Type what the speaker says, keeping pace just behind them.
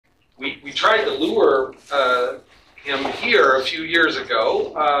we tried to lure him here a few years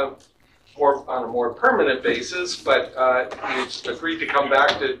ago, on a more permanent basis, but he agreed to come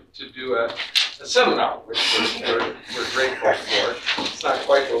back to do a seminar, which we're grateful for. It's not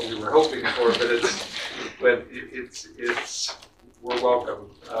quite what we were hoping for, but we're welcome.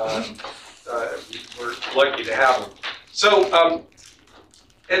 We're lucky to have him. So,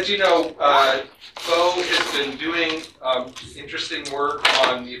 as you know, Bo has been doing interesting work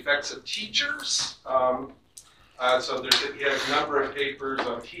on the effects of teachers. So he has a number of papers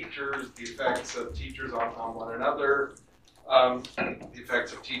on teachers, the effects of teachers on one another, the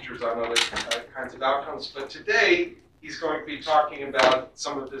effects of teachers on other kinds of outcomes. But today, he's going to be talking about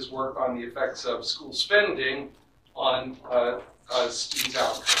some of his work on the effects of school spending on students'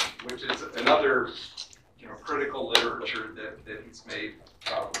 outcomes, which is another critical literature that he's made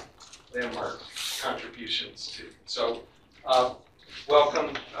landmark contributions to. So,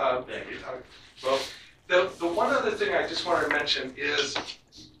 welcome. Thank you. Well, the one other thing I just wanted to mention is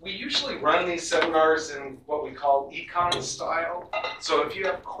we usually run these seminars in what we call econ style. So if you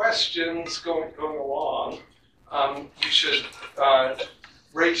have questions going along, you should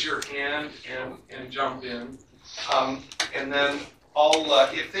raise your hand and jump in. And then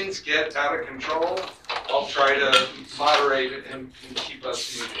if things get out of control, I'll try to moderate it and keep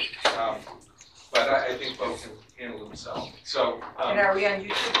us moving. But I think Bo can handle himself. So. And are we on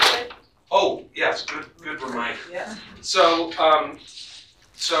YouTube today? Oh, yes, good reminder. Yeah. So,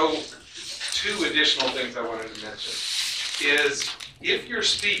 so two additional things I wanted to mention is if you're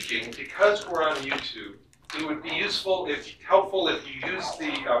speaking, because we're on YouTube, it would be helpful if you use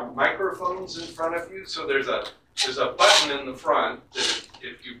the microphones in front of you. So there's a button in the front that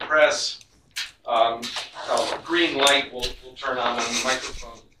if you press, a green light will turn on the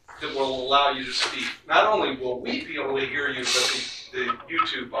microphone that will allow you to speak. Not only will we be able to hear you, but the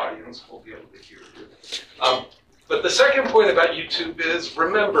YouTube audience will be able to hear you. But the second point about YouTube is,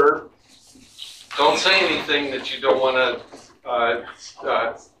 remember, don't say anything that you don't want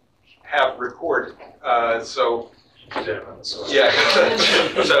to have recorded. So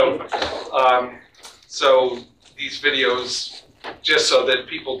these videos, just so that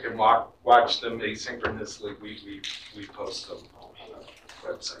people can watch them asynchronously, we post them on the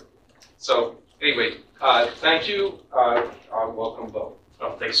website. So anyway, thank you. Welcome, Bo.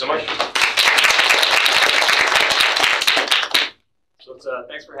 Oh, thank you so much. So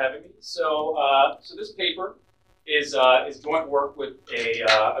thanks for having me. So this paper is joint work with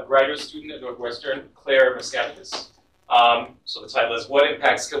a graduate student at Northwestern, Claire Mascaticus. So the title is "What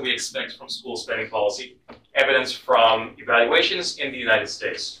Impacts Can We Expect from School Spending Policy? Evidence from Evaluations in the United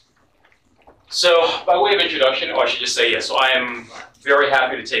States." So by way of introduction, or I should just say yes. So I am very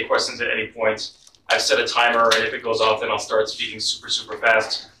happy to take questions at any point. I've set a timer, and if it goes off, then I'll start speaking super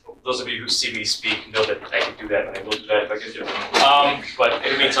fast. Those of you who see me speak know that I can do that, and I will do that if I get to. But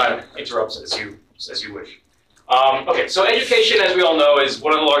in the meantime, interrupts as you wish. Okay, so education, as we all know, is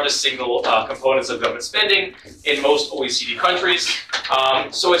one of the largest single components of government spending in most OECD countries.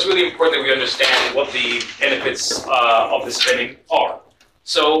 So it's really important that we understand what the benefits of the spending are.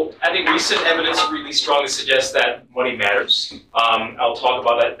 So I think recent evidence really strongly suggests that money matters. I'll talk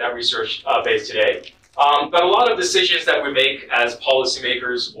about that research base today. But a lot of decisions that we make as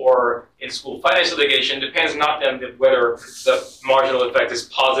policymakers or in school finance litigation depends not on whether the marginal effect is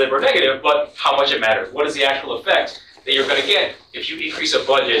positive or negative, but how much it matters. What is the actual effect that you're going to get if you increase a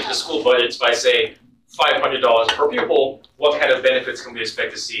budget, the school budgets, by say $500 per pupil? What kind of benefits can we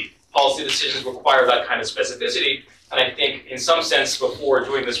expect to see? Policy decisions require that kind of specificity. And I think, in some sense, before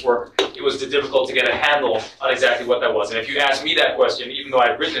doing this work, it was difficult to get a handle on exactly what that was. And if you asked me that question, even though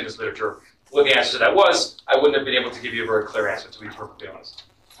I've written in this literature, what the answer to that was, I wouldn't have been able to give you a very clear answer, to be perfectly honest.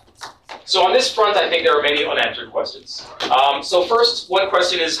 So on this front, I think there are many unanswered questions. So first, one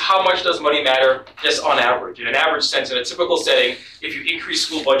question is, how much does money matter just on average? In an average sense, in a typical setting, if you increase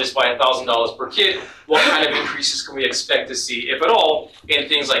school budgets by $1,000 per kid, what kind of increases can we expect to see, if at all, in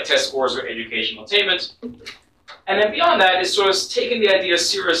things like test scores or educational attainment? And then beyond that is sort of taking the idea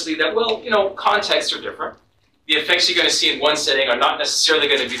seriously that, well, contexts are different. The effects you're going to see in one setting are not necessarily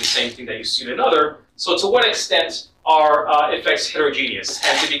going to be the same thing that you see in another. So to what extent are effects heterogeneous?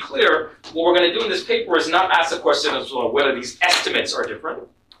 And to be clear, what we're going to do in this paper is not ask the question of whether these estimates are different.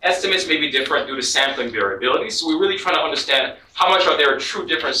 Estimates may be different due to sampling variability. So we're really trying to understand how much are there true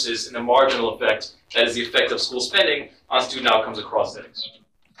differences in the marginal effect, that is the effect of school spending, on student outcomes across settings.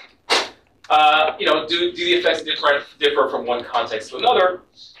 Do the effects differ from one context to another?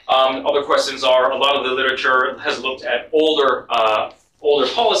 Other questions are, a lot of the literature has looked at older older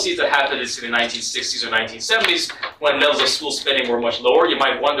policies that happened in the 1960s or 1970s when levels of school spending were much lower, you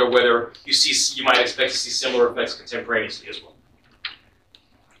might wonder whether you might expect to see similar effects contemporaneously as well.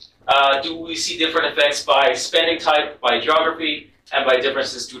 Do we see different effects by spending type, by geography, and by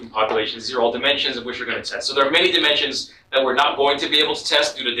differences in student populations? These are all dimensions of which we're going to test. So there are many dimensions that we're not going to be able to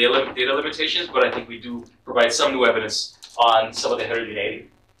test due to data limitations, but I think we do provide some new evidence on some of the heterogeneity.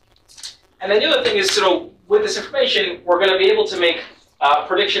 And then the other thing is, with this information, we're going to be able to make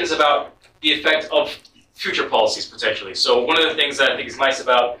predictions about the effect of future policies, potentially. So one of the things that I think is nice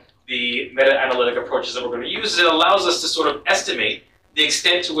about the meta-analytic approaches that we're going to use is it allows us to sort of estimate the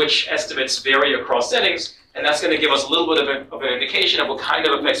extent to which estimates vary across settings, and that's going to give us a little bit of an indication of what kind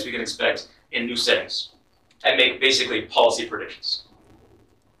of effects we can expect in new settings, and make basically policy predictions.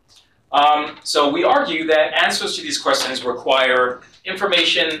 So we argue that answers to these questions require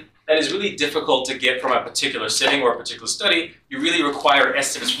information that is really difficult to get from a particular setting or a particular study. You really require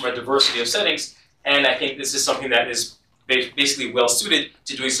estimates from a diversity of settings, and I think this is something that is basically well suited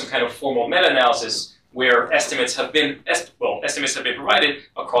to doing some kind of formal meta-analysis where estimates have been provided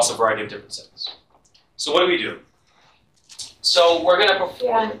across a variety of different settings. So what do? So we're going to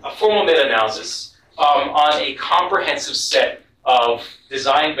perform a formal meta-analysis on a comprehensive set of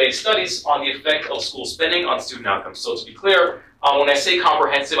design-based studies on the effect of school spending on student outcomes. So to be clear, when I say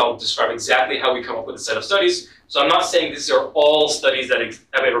comprehensive, I'll describe exactly how we come up with a set of studies. So I'm not saying these are all studies that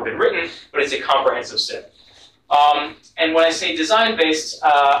have ever been written, but it's a comprehensive set. And when I say design-based,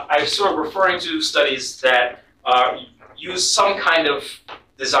 I'm sort of referring to studies that use some kind of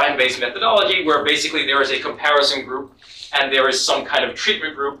design-based methodology where basically there is a comparison group and there is some kind of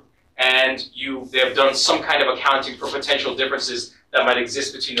treatment group, and they have done some kind of accounting for potential differences that might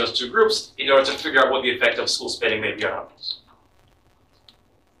exist between those two groups in order to figure out what the effect of school spending may be on outcomes.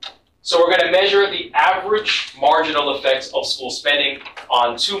 So we're going to measure the average marginal effects of school spending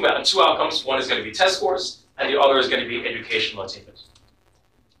on two outcomes. One is going to be test scores, and the other is going to be educational attainment.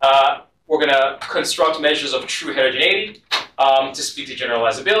 We're going to construct measures of true heterogeneity to speak to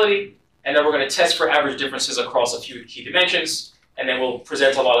generalizability, and then we're going to test for average differences across a few key dimensions, and then we'll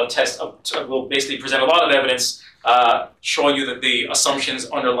present a lot of we'll basically present a lot of evidence showing you that the assumptions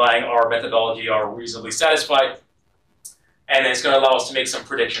underlying our methodology are reasonably satisfied, and then it's going to allow us to make some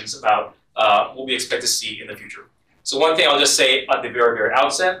predictions about what we expect to see in the future. So one thing I'll just say at the very, very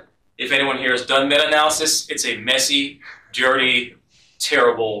outset, if anyone here has done meta-analysis, it's a messy, dirty,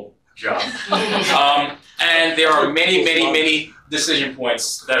 terrible job. And there are many, many, many decision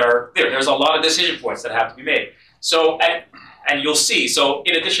points that are there. There's a lot of decision points that have to be made. So, and you'll see, so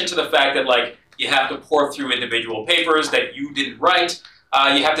in addition to the fact that like you have to pour through individual papers that you didn't write,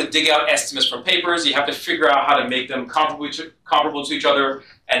 you have to dig out estimates from papers, you have to figure out how to make them comparable to each other,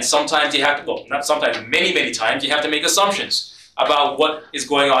 and sometimes you have to, well, not sometimes, many, many times, you have to make assumptions about what is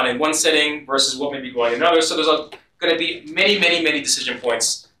going on in one setting versus what may be going in another. So there's going to be many, many, many decision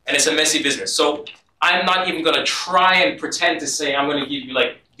points, and it's a messy business. So I'm not even going to try and pretend to say I'm going to give you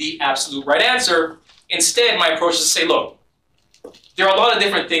like the absolute right answer. Instead, my approach is to say, look, there are a lot of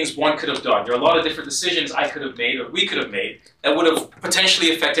different things one could have done. There are a lot of different decisions I could have made or we could have made that would have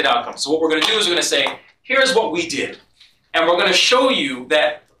potentially affected outcomes. So what we're going to do is we're going to say, here's what we did. And we're going to show you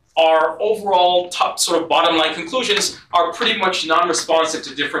that our overall top sort of bottom line conclusions are pretty much non-responsive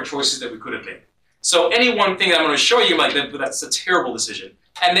to different choices that we could have made. So any one thing that I'm going to show you, like that's a terrible decision.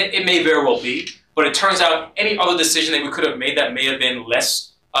 And it may very well be, but it turns out any other decision that we could have made that may have been less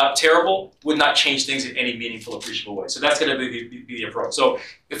terrible would not change things in any meaningful, appreciable way. So that's going to be the approach. So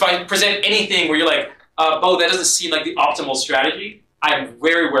if I present anything where you're like, Bo, that doesn't seem like the optimal strategy, I'm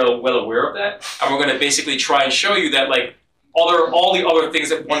very well aware of that. And we're going to basically try and show you that like all the other things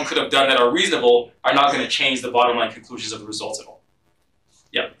that one could have done that are reasonable are not going to change the bottom line conclusions of the results at all.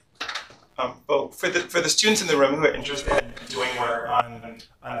 Yeah. Bo, for the students in the room who are interested in doing work on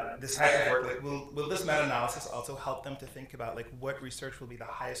this type of work, like, will this meta-analysis also help them to think about like what research will be the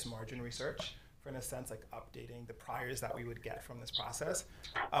highest margin research, for in a sense like updating the priors that we would get from this process?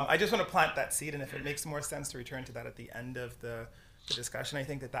 I just want to plant that seed, and if it makes more sense to return to that at the end of the discussion, I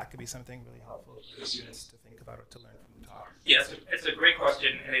think that could be something really helpful for the students to think about or to learn from the talk. Yes, it's a great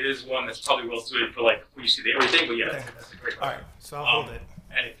question, and it is one that's probably well suited for like when you see everything, but yeah, Okay. that's a great question. All right, so I'll hold it.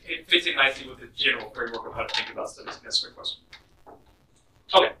 And it fits in nicely with the general framework of how to think about studies. That's a great question.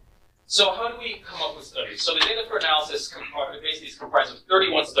 Okay, so how do we come up with studies? So the data for analysis basically is comprised of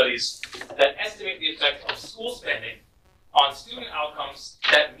 31 studies that estimate the effect of school spending on student outcomes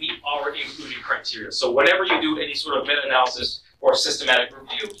that meet our inclusion criteria. So whenever you do any sort of meta-analysis or systematic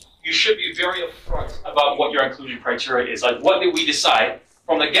review, you should be very upfront about what your inclusion criteria is. Like, what did we decide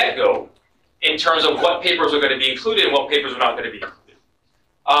from the get-go in terms of what papers are going to be included and what papers are not going to be included?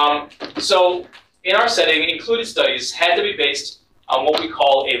 So in our setting, included studies had to be based on what we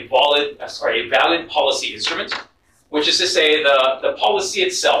call a valid policy instrument, which is to say the policy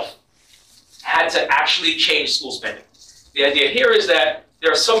itself had to actually change school spending. The idea here is that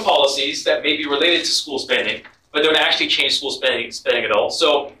there are some policies that may be related to school spending, but don't actually change school spending at all.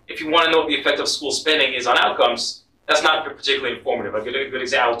 So if you want to know what the effect of school spending is on outcomes, that's not particularly informative. I'll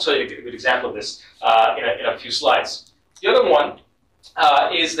tell you a good example of this in a few slides. The other one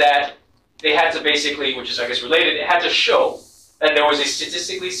is that they had to basically, which is I guess related, it had to show that there was a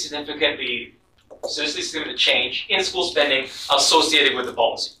statistically significant change in school spending associated with the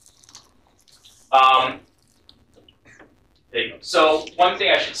policy. There you go. So one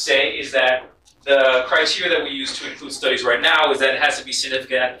thing I should say is that the criteria that we use to include studies right now is that it has to be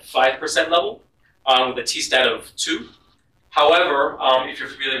significant at the 5% level with a t-stat of 2. However, if you're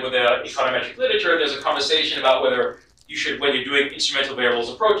familiar with the econometric literature, there's a conversation about whether you should, when you're doing instrumental variables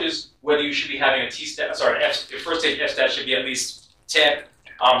approaches, whether you should be having a t-stat, your first stage f-stat should be at least 10.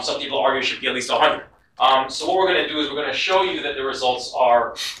 Some people argue it should be at least 100. So what we're going to do is we're going to show you that the results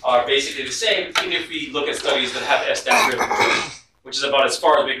are basically the same, even if we look at studies that have f-stat greater than 2, which is about as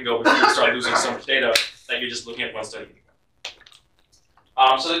far as we can go before you start losing so much data that you're just looking at one study.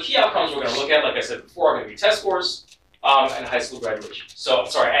 So the key outcomes we're going to look at, like I said before, are going to be test scores and high school graduation.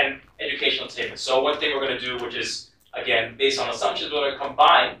 And educational attainment. So one thing we're going to do, which is, again, based on assumptions, we're going to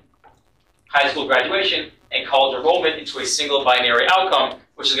combine high school graduation and college enrollment into a single binary outcome,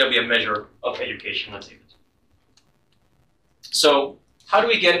 which is going to be a measure of educational attainment. So how do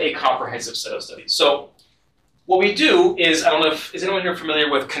we get a comprehensive set of studies? So what we do is, I don't know if, is anyone here familiar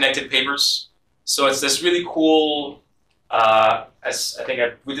with connected papers? So it's this really cool,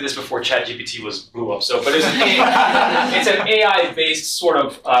 we did this before ChatGPT blew up. So, but it's an AI-based sort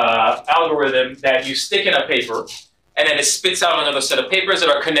of algorithm that you stick in a paper, and then it spits out another set of papers that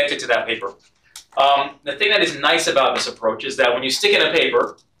are connected to that paper. The thing that is nice about this approach is that when you stick in a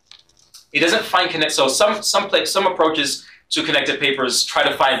paper, it doesn't find connect. So some approaches to connected papers try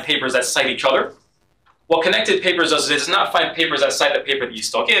to find papers that cite each other. What connected papers does is it does not find papers that cite the paper that you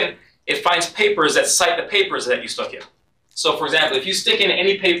stuck in. It finds papers that cite the papers that you stuck in. So for example, if you stick in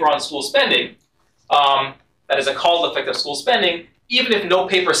any paper on school spending, that is a causal effect of school spending, even if no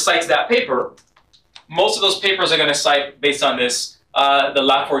paper cites that paper, most of those papers are going to cite, based on this, the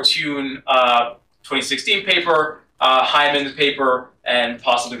La Fortune 2016 paper, Hyman's paper, and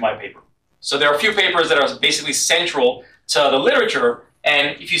possibly my paper. So there are a few papers that are basically central to the literature,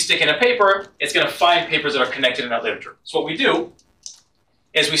 and if you stick in a paper, it's going to find papers that are connected in that literature. So what we do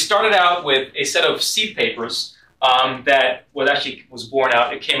is we started out with a set of seed papers that was born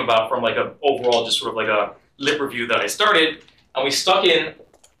out. It came about from like an overall, just sort of like a lit review that I started, and we stuck in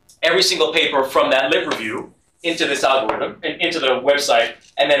every single paper from that lit review into this algorithm and into the website,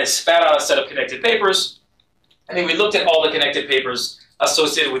 and then it spat out a set of connected papers. And then we looked at all the connected papers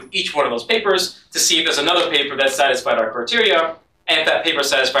associated with each one of those papers to see if there's another paper that satisfied our criteria. And if that paper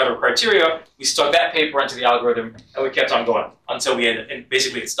satisfied our criteria, we stuck that paper into the algorithm, and we kept on going until we ended, and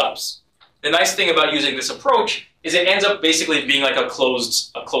basically it stops. The nice thing about using this approach is it ends up basically being like a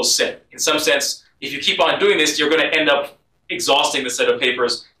closed set. In some sense, if you keep on doing this, you're going to end up exhausting the set of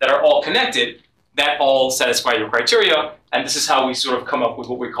papers that are all connected, that all satisfy your criteria, and this is how we sort of come up with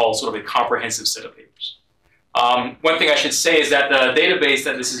what we call sort of a comprehensive set of papers. One thing I should say is that the database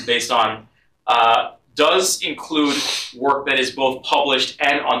that this is based on does include work that is both published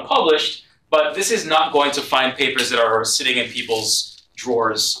and unpublished, but this is not going to find papers that are sitting in people's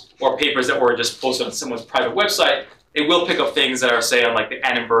drawers or papers that were just posted on someone's private website. It will pick up things that are, say, on like the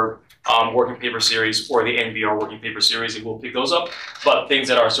Annenberg working paper series or the NBR working paper series. It will pick those up, but things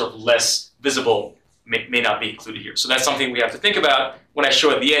that are sort of less visible may not be included here. So that's something we have to think about. When I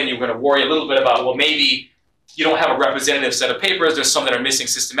show at the end, you're going to worry a little bit about, well, maybe you don't have a representative set of papers. There's some that are missing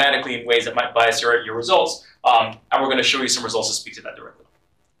systematically in ways that might bias your results. And we're going to show you some results that speak to that directly.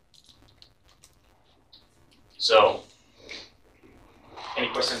 So, any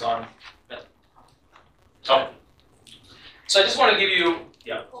questions on that? Oh. So I just want to give you,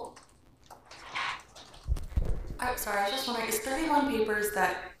 yeah. I'm sorry, I was just wondering, is 31 papers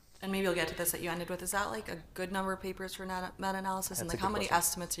that, and maybe you'll get to this that you ended with, is that like a good number of papers for meta-analysis? And like how many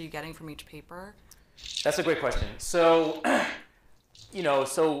estimates are you getting from each paper? That's a great question. So,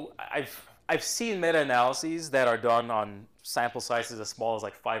 so I've seen meta-analyses that are done on sample sizes as small as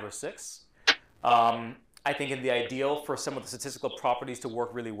like 5 or 6. I think in the ideal for some of the statistical properties to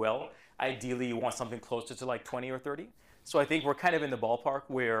work really well, ideally you want something closer to like 20 or 30. So I think we're kind of in the ballpark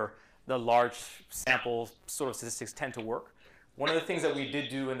where the large sample sort of statistics tend to work. One of the things that we did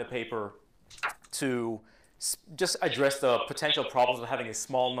do in the paper to just address the potential problems of having a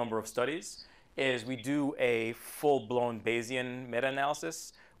small number of studies is we do a full-blown Bayesian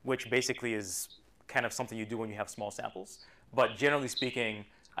meta-analysis, which basically is kind of something you do when you have small samples. But generally speaking,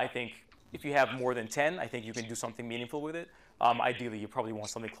 I think if you have more than 10, I think you can do something meaningful with it. Ideally, you probably want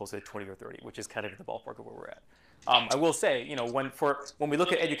something closer to 20 or 30, which is kind of the ballpark of where we're at. I will say, you know, when we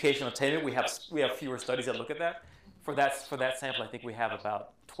look at educational attainment, we have fewer studies that look at that. For that sample, I think we have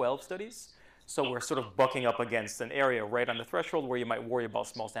about 12 studies. So we're sort of bucking up against an area right on the threshold where you might worry about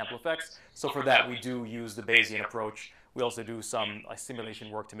small sample effects. So for that, we do use the Bayesian approach. We also do some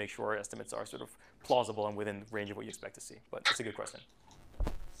simulation work to make sure our estimates are sort of plausible and within the range of what you expect to see. But it's a good question.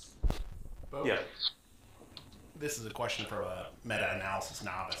 Bo? Yeah. This is a question for a meta-analysis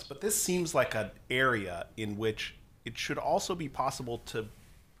novice, but this seems like an area in which it should also be possible to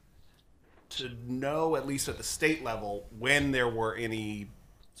know, at least at the state level, when there were any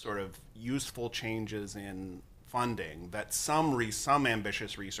sort of useful changes in funding that some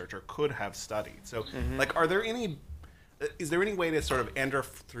ambitious researcher could have studied. So, like, is there any way to sort of enter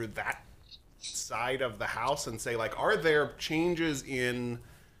through that side of the house and say, like, are there changes in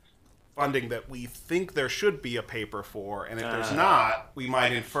funding that we think there should be a paper for, and if there's not, we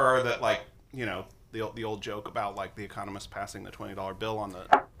might infer that, like, you know, the old joke about, like, the economist passing the $20 bill on the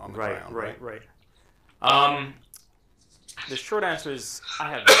ground, right. The short answer is I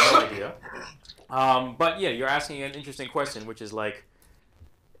have no idea. But yeah, you're asking an interesting question, which is like,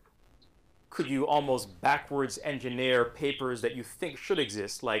 could you almost backwards engineer papers that you think should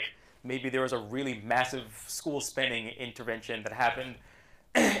exist? Like maybe there was a really massive school spending intervention that happened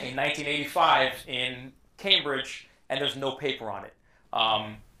in 1985 in Cambridge, and there's no paper on it.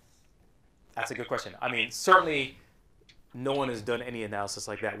 That's a good question. I mean, certainly no one has done any analysis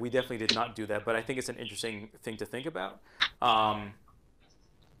like that. We definitely did not do that, but I think it's an interesting thing to think about.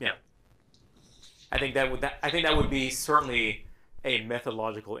 Yeah, I think that would be certainly a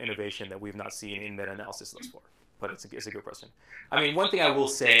methodological innovation that we've not seen in meta-analysis thus far. But it's a good question. I mean, one thing I will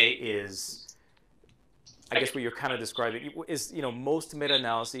say is, I guess what you're kind of describing is, you know, most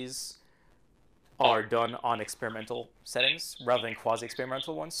meta-analyses are done on experimental settings rather than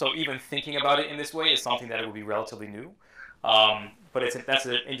quasi-experimental ones. So even thinking about it in this way is something that it would be relatively new. But that's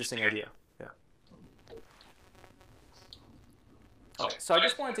an interesting idea. Yeah. Okay, so I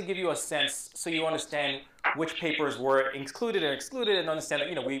just wanted to give you a sense so you understand which papers were included and excluded, and understand that,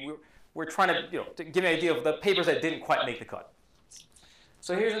 you know, we're trying to, you know, to give an idea of the papers that didn't quite make the cut.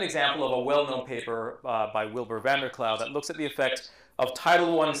 So here's an example of a well-known paper by Wilbur Vanderclough that looks at the effect of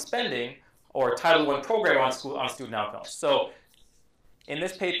Title I spending or Title I program on student outcomes. So in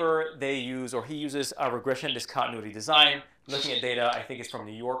this paper, he uses a regression discontinuity design, looking at data, I think it's from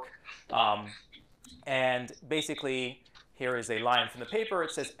New York. And basically, here is a line from the paper. It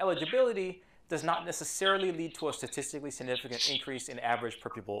says, eligibility does not necessarily lead to a statistically significant increase in average per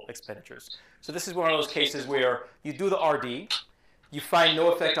pupil expenditures. So this is one of those cases where you do the RD, you find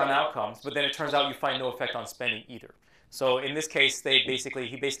no effect on outcomes, but then it turns out you find no effect on spending either. So in this case, he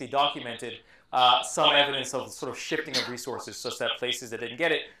basically documented some evidence of sort of shifting of resources such that places that didn't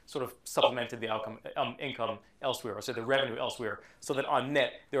get it sort of supplemented the income elsewhere, or so the revenue elsewhere, so that on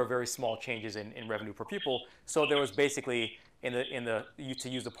net, there were very small changes in revenue per pupil. So there was basically, to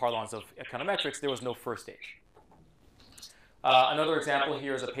use the parlance of econometrics, there was no first stage. Another example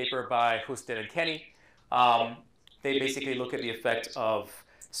here is a paper by Husted and Kenny. They basically look at the effect of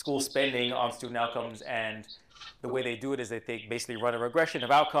school spending on student outcomes, and the way they do it is that they basically run a regression of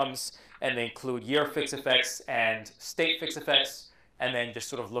outcomes, and they include year fixed effects and state fixed effects, and then just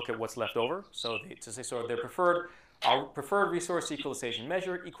sort of look at what's left over. So they say sort of our preferred resource equalization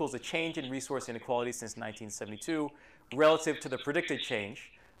measure equals the change in resource inequality since 1972 relative to the predicted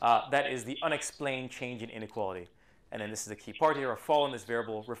change. That is the unexplained change in inequality. And then this is the key part here. A fall in this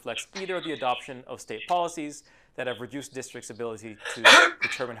variable reflects either the adoption of state policies that have reduced districts' ability to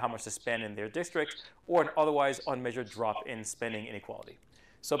determine how much to spend in their district, or an otherwise unmeasured drop in spending inequality.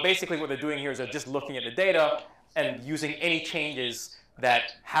 So basically what they're doing here is they're just looking at the data and using any changes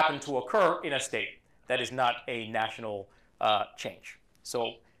that happen to occur in a state that is not a national change.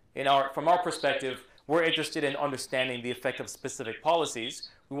 So from our perspective, we're interested in understanding the effect of specific policies.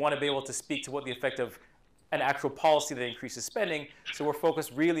 We want to be able to speak to what the effect of an actual policy that increases spending, so we're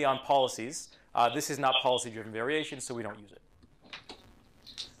focused really on policies. This is not policy-driven variation, so we don't use it.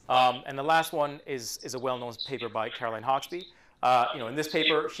 And the last one is a well-known paper by Caroline Hawksby. In this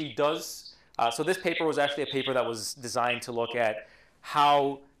paper, she does, so this paper was actually a paper that was designed to look at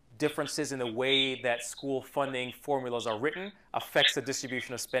how differences in the way that school funding formulas are written affects the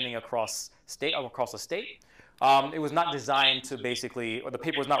distribution of spending across a state. It was not designed to basically, or the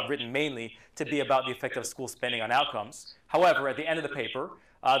paper was not written mainly to be about the effect of school spending on outcomes. However, at the end of the paper,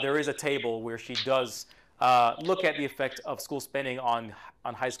 there is a table where she does look at the effect of school spending on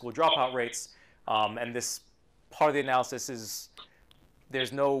high school dropout rates. And this part of the analysis is,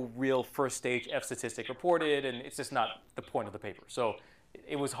 there's no real first stage F statistic reported, and it's just not the point of the paper. So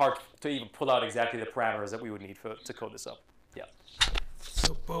it was hard to even pull out exactly the parameters that we would need to code this up. Yeah.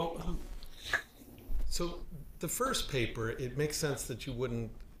 So, Bo, so the first paper, it makes sense that you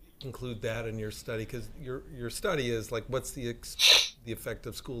wouldn't include that in your study, because your study is like, what's the effect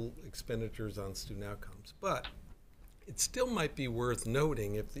of school expenditures on student outcomes? But it still might be worth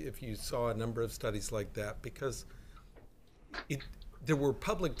noting if you saw a number of studies like that, because there were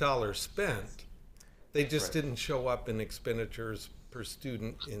public dollars spent. They just didn't show up in expenditures per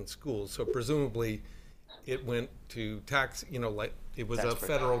student in schools. So presumably it went to tax, like it was a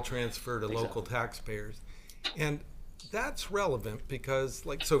federal transfer to local taxpayers. And that's relevant because,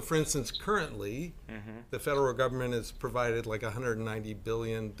 so for instance, currently the federal government has provided like $190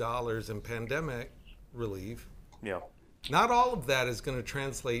 billion in pandemic relief. Yeah. Not all of that is going to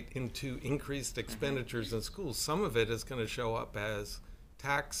translate into increased expenditures in schools. Some of it is going to show up as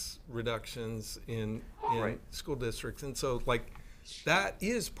tax reductions in school districts, and so that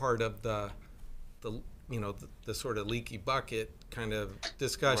is part of the sort of leaky bucket kind of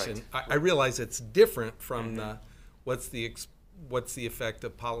discussion. I realize it's different from the what's the effect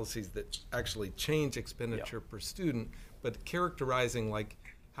of policies that actually change expenditure per student, but characterizing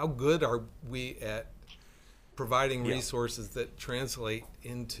how good are we at providing resources that translate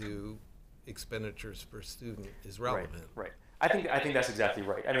into expenditures per student is relevant. Right. I think that's exactly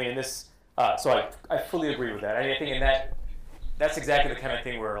right. I mean, in this, so I fully agree with that. I think that's exactly the kind of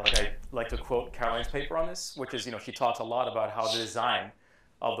thing where I like to quote Caroline's paper on this, which is, she talks a lot about how the design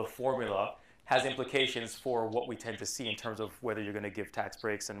of the formula has implications for what we tend to see in terms of whether you're going to give tax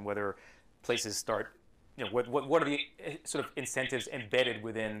breaks and whether places start, what are the sort of incentives embedded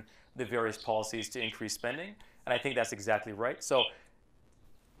within the various policies to increase spending. And I think that's exactly right. So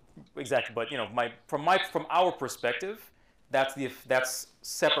exactly, but from our perspective, that's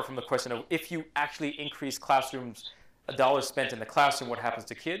separate from the question of if you actually increase classrooms, dollars spent in the classroom, what happens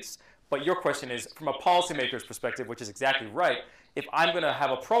to kids? But your question is from a policymaker's perspective, which is exactly right. If I'm going to have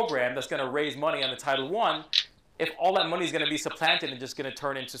a program that's going to raise money on the Title I, if all that money is going to be supplanted and just going to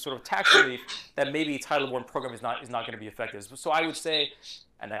turn into sort of tax relief, then maybe Title I program is not going to be effective. So I would say,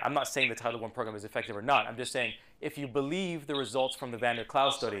 and I'm not saying the Title I program is effective or not, I'm just saying if you believe the results from the Van der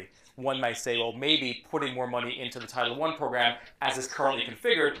Cloud study, one might say, well, maybe putting more money into the Title I program as is currently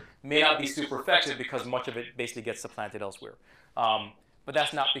configured may not be super effective because much of it basically gets supplanted elsewhere. But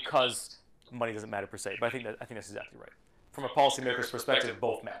that's not because money doesn't matter per se. But I think that's exactly right. From a policymaker's perspective,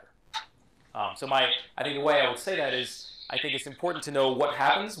 both matter. So I think the way I would say that is, I think it's important to know what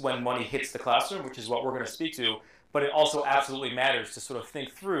happens when money hits the classroom, which is what we're going to speak to, but it also absolutely matters to sort of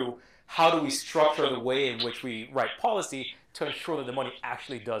think through how do we structure the way in which we write policy to ensure that the money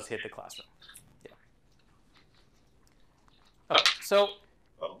actually does hit the classroom. Yeah. Okay, so.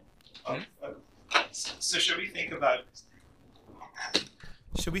 So should we think about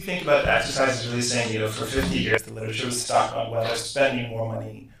the exercise really saying, for 50 years, the literature was stuck on whether spending more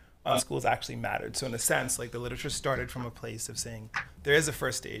money on schools actually mattered. So in a sense, the literature started from a place of saying, there is a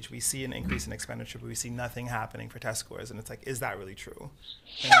first stage. We see an increase in expenditure, but we see nothing happening for test scores. And it's is that really true?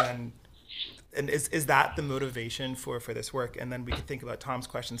 And is that the motivation for this work? And then we could think about Tom's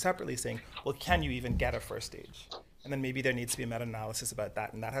question separately, saying, well, can you even get a first stage? And then maybe there needs to be a meta-analysis about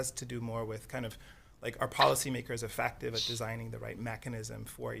that. And that has to do more with kind of are policymakers effective at designing the right mechanism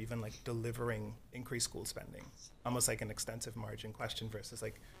for even delivering increased school spending? Almost like an extensive margin question versus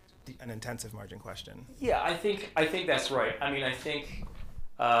an intensive margin question. Yeah, I think that's right. I mean, I think,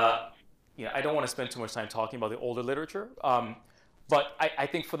 I don't want to spend too much time talking about the older literature, but I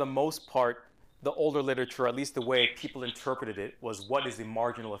think for the most part, the older literature, at least the way people interpreted it, was what is the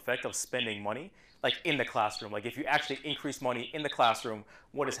marginal effect of spending money, in the classroom. If you actually increase money in the classroom,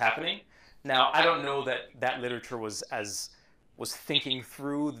 what is happening? Now, I don't know that literature was thinking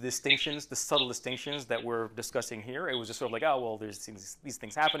through the distinctions, the subtle distinctions that we're discussing here. It was just sort of oh, well, there's these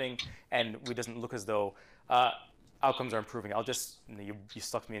things happening, and it doesn't look as though outcomes are improving. I'll just, you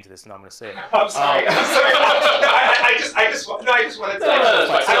sucked me into this, and I'm going to say it. I'm sorry. I just wanted to.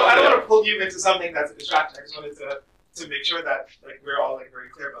 I don't want to pull you into something that's distracting. I just wanted to make sure that we're all very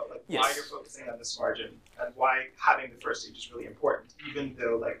clear about why you're focusing on this margin and why having the first stage is really important, even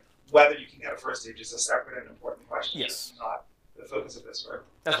though whether you can get a first stage is a separate and important question. Yes. It's not the focus of this work.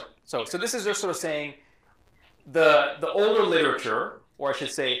 That's right. So this is just sort of saying the older literature, or I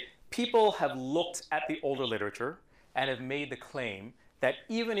should say, people have looked at the older literature and have made the claim that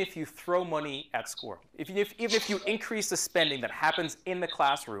even if you throw money at school, even if you increase the spending that happens in the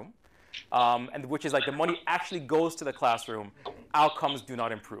classroom, and which is like the money actually goes to the classroom, outcomes do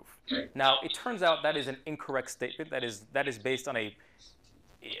not improve. Now, it turns out that is an incorrect statement. That is based on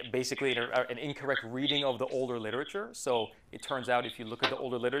basically an incorrect reading of the older literature. So it turns out if you look at the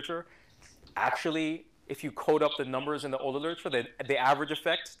older literature, actually, if you code up the numbers in the older literature, the average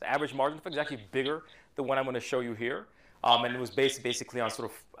effect, the average margin effect is actually bigger than what I'm going to show you here. And it was based basically on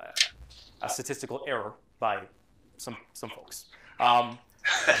sort of a statistical error by some folks.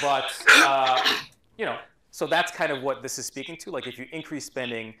 You know, so that's kind of what this is speaking to. Like if you increase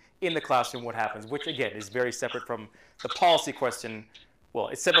spending in the classroom, what happens? Which again is very separate from the policy question. Well,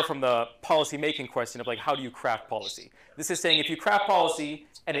 it's separate from the policy making question of like how do you craft policy? This is saying if you craft policy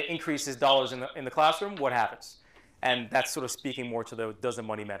and it increases dollars in the classroom, what happens? And that's sort of speaking more to the does the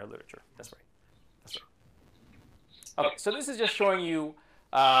money matter literature. That's right. That's right. Okay, so this is just showing you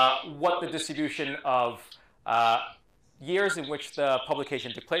what the distribution of years in which the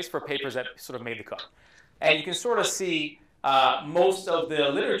publication took place for papers that sort of made the cut. And you can sort of see most of the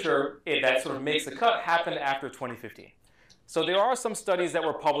literature that sort of makes the cut happened after 2015. So there are some studies that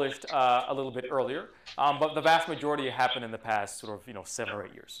were published a little bit earlier, but the vast majority happened in the past sort of 7 or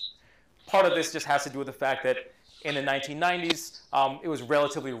 8 years. Part of this just has to do with the fact that in the 1990s, it was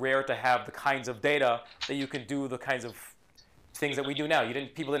relatively rare to have the kinds of data that you could do the kinds of things that we do now.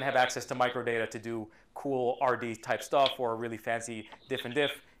 People didn't have access to microdata to do cool RD type stuff or really fancy diff and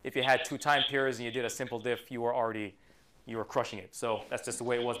diff. If you had 2 time periods and you did a simple diff, you were crushing it. So that's just the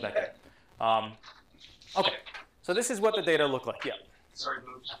way it was back then. Okay, so this is what the data look like. Yeah. Sorry,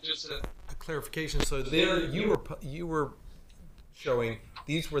 just a clarification. So there you were showing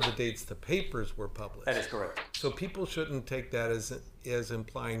these were the dates the papers were published. That is correct. So people shouldn't take that as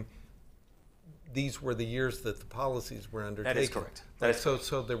implying these were the years that the policies were undertaken. That is correct. That is correct.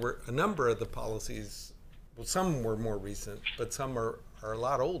 So there were a number of the policies. Well, some were more recent, but some are a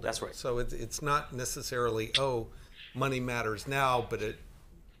lot older. That's right. So it's not necessarily money matters now, but it.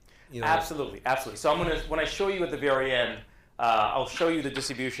 Absolutely, absolutely. So when I show you at the very end, I'll show you the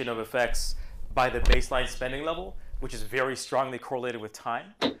distribution of effects by the baseline spending level, which is very strongly correlated with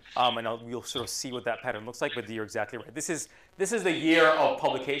time, and you'll sort of see what that pattern looks like. But you're exactly right. This is the year of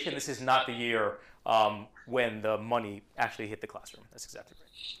publication. This is not the year when the money actually hit the classroom. That's exactly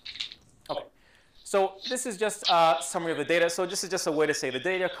right. Okay. So this is just a summary of the data. So this is just a way to say the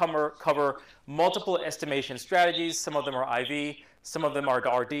data cover multiple estimation strategies. Some of them are IV, some of them are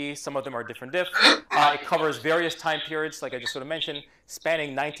RD, some of them are different diff. It covers various time periods, like I just sort of mentioned, spanning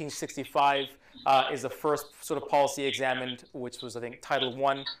 1965 is the first sort of policy examined, which was, I think, Title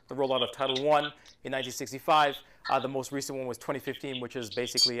I, the rollout of Title I in 1965. The most recent one was 2015, which is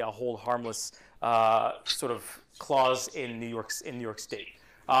basically a hold harmless sort of clause in New York State.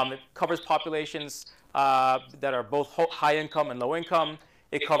 It covers populations that are both high income and low income.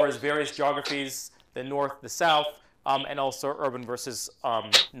 It covers various geographies, the north, the south, and also urban versus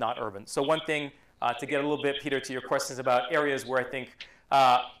not urban. So one thing to get a little bit, Peter, to your questions about areas where I think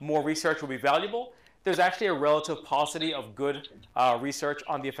more research will be valuable, there's actually a relative paucity of good research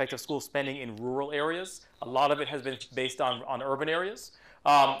on the effect of school spending in rural areas. A lot of it has been based on urban areas.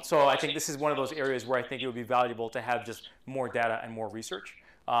 So I think this is one of those areas where I think it would be valuable to have just more data and more research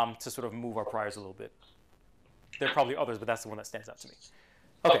to sort of move our priors a little bit. There are probably others, but that's the one that stands out to me.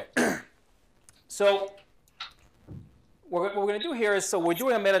 Okay, so what we're going to do here is, so we're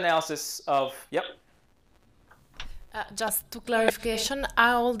doing a meta-analysis of, yep. Just to clarification,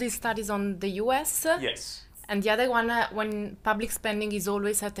 are all these studies on the US? Yes. And the other one, when public spending is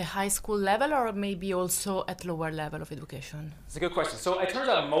always at a high school level or maybe also at lower level of education? It's a good question. So it turns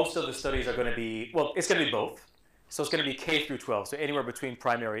out most of the studies are going to be, well, it's going to be both. So it's going to be K through 12, so anywhere between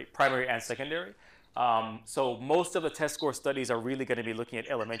primary and secondary. So most of the test score studies are really going to be looking at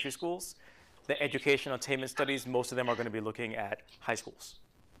elementary schools. The educational attainment studies, most of them are going to be looking at high schools.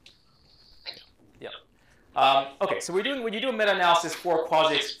 Yeah. Okay, so when you do a meta-analysis for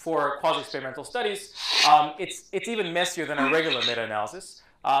quasi-experimental studies, it's even messier than a regular meta-analysis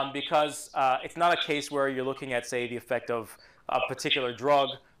because it's not a case where you're looking at, say, the effect of a particular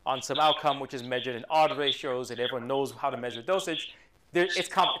drug on some outcome, which is measured in odds ratios, and everyone knows how to measure dosage.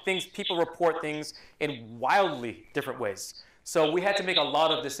 People report things in wildly different ways. So we had to make a lot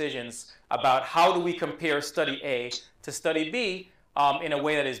of decisions about how do we compare study A to study B in a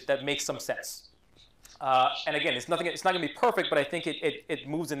way that makes some sense. And again, it's not going to be perfect, but I think it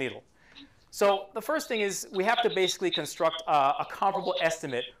moves the needle. So the first thing is we have to basically construct a comparable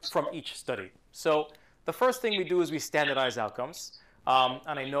estimate from each study. So the first thing we do is we standardize outcomes.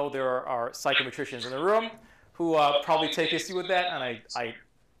 And I know there are psychometricians in the room who probably take issue with that, and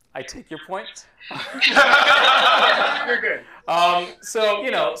I take your point. You're good.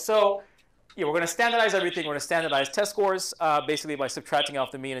 We're going to standardize everything. We're going to standardize test scores, basically by subtracting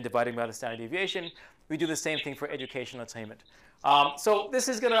off the mean and dividing by the standard deviation. We do the same thing for educational attainment. So this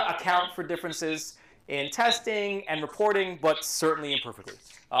is going to account for differences in testing and reporting, but certainly imperfectly.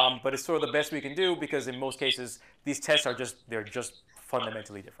 But it's sort of the best we can do because in most cases, these tests are just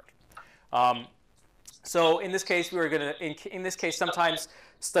fundamentally different. So in this case, in this case, sometimes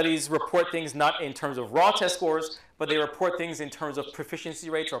studies report things not in terms of raw test scores, but they report things in terms of proficiency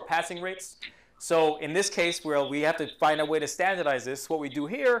rates or passing rates. So in this case, where we have to find a way to standardize this, what we do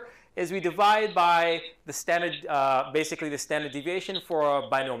here is we divide by the standard, basically the standard deviation for a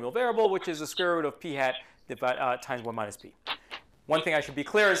binomial variable, which is the square root of p hat times 1 minus p. One thing I should be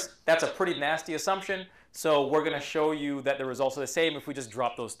clear is that's a pretty nasty assumption. So we're going to show you that the results are the same if we just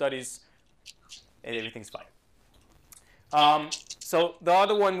drop those studies and everything's fine. So the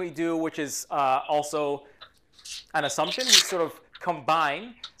other one we do, which is also an assumption, we sort of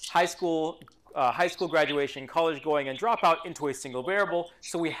combine high school graduation, college going, and dropout into a single variable,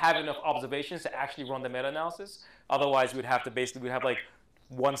 so we have enough observations to actually run the meta-analysis. Otherwise, we'd have like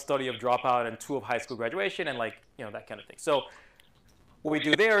 1 study of dropout and 2 of high school graduation, and that kind of thing. So what we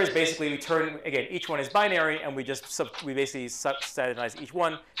do there is basically we turn, again, each one is binary, and we basically standardize each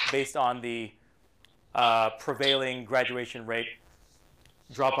one based on the prevailing graduation rate,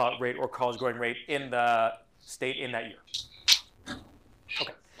 dropout rate, or college going rate in the state in that year.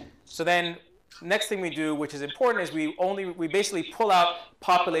 Okay. So then next thing we do, which is important, is we basically pull out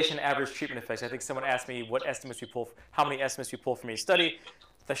population average treatment effects. I think someone asked me how many estimates we pull from each study.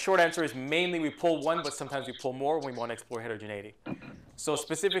 The short answer is mainly we pull 1, but sometimes we pull more when we want to explore heterogeneity. So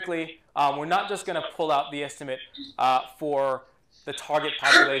specifically, we're not just going to pull out the estimate for the target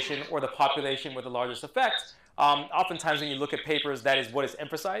population or the population with the largest effect. Oftentimes when you look at papers, that is what is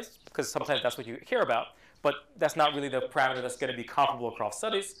emphasized, because sometimes that's what you hear about. But that's not really the parameter that's going to be comparable across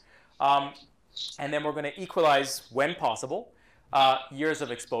studies. And then we're going to equalize, when possible, years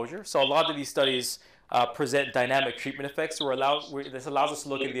of exposure. So a lot of these studies present dynamic treatment effects. So this allows us to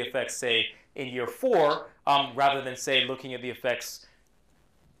look at the effects, say, in year 4, rather than, say, looking at the effects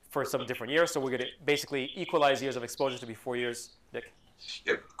for some different year. So we're going to basically equalize years of exposure to be 4 years. Nick?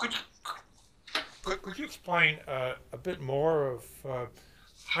 Yeah, Could you explain a bit more of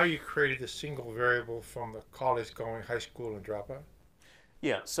how you created a single variable from the college going, high school, and dropout?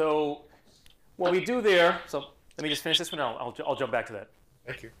 Yeah, so what we do there, so let me just finish this one, and I'll jump back to that.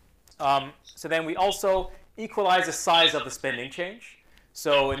 Thank you. So then we also equalize the size of the spending change.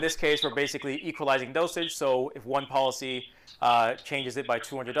 So in this case, we're basically equalizing dosage. So if one policy changes it by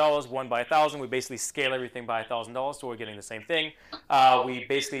 $200, one by 1,000, we basically scale everything by $1,000, so we're getting the same thing. We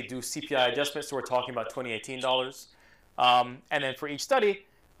basically do CPI adjustments, so we're talking about $2018. And then for each study,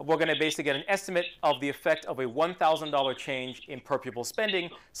 we're going to basically get an estimate of the effect of a $1,000 change in per pupil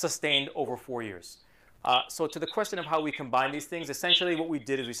spending sustained over 4 years. So to the question of how we combine these things, essentially what we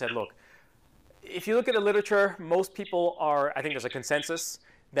did is we said, look, if you look at the literature, most people I think there's a consensus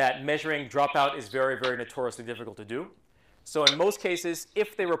that measuring dropout is very, very notoriously difficult to do. So in most cases,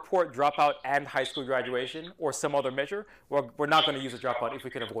 if they report dropout and high school graduation or some other measure, we're not going to use a dropout if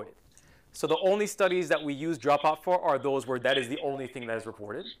we can avoid it. So the only studies that we use dropout for are those where that is the only thing that is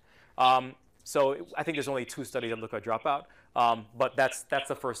reported. So I think there's only 2 studies that look at dropout, but that's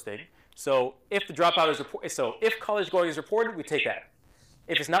the first thing. So if the dropout is if college going is reported, we take that.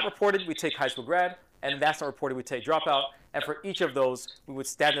 If it's not reported, we take high school grad, and if that's not reported, we take dropout. And for each of those, we would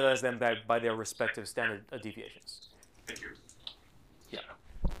standardize them by their respective standard deviations. Thank you. Yeah.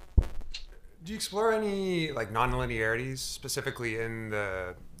 Do you explore any like non-linearities specifically in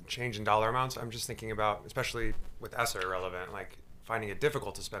the change in dollar amounts? I'm just thinking about, especially with ESSER relevant, like finding it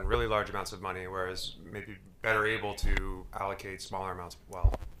difficult to spend really large amounts of money, whereas maybe better able to allocate smaller amounts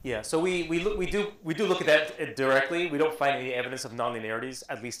well. Yeah, so we do look at that directly. We don't find any evidence of nonlinearities,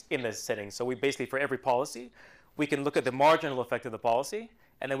 at least in this setting. So we basically, for every policy, we can look at the marginal effect of the policy,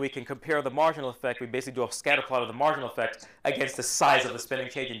 and then we can compare the marginal effect. We basically do a scatter plot of the marginal effect against the size of the spending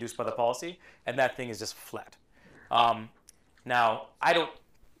change induced by the policy, and that thing is just flat. Now,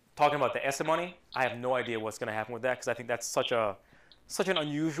 talking about the ESSA money, I have no idea what's going to happen with that, because I think that's such an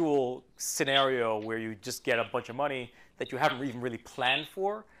unusual scenario where you just get a bunch of money that you haven't even really planned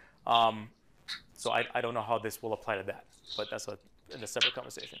for. So I don't know how this will apply to that, but that's a separate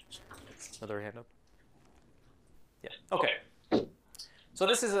conversation. Another hand up? Yeah, okay. So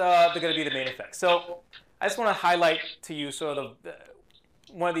this is going to be the main effect. So I just want to highlight to you sort of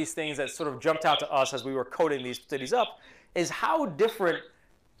one of these things that sort of jumped out to us as we were coding these studies up is how different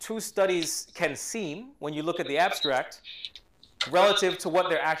two studies can seem when you look at the abstract relative to what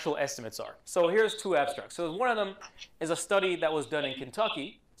their actual estimates are. So here's two abstracts. So one of them is a study that was done in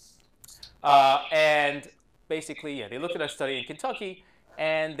Kentucky. And basically, yeah, they looked at a study in Kentucky,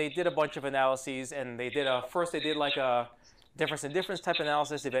 and they did a bunch of analyses. And they did first they did like a difference in difference type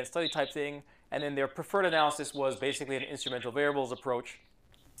analysis, event study type thing. And then their preferred analysis was basically an instrumental variables approach.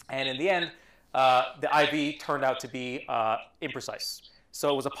 And in the end, the IV turned out to be imprecise. So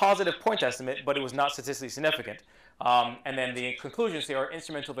it was a positive point estimate, but it was not statistically significant. And then the conclusions here are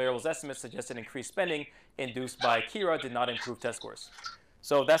instrumental variables estimates suggested increased spending induced by PIER did not improve test scores.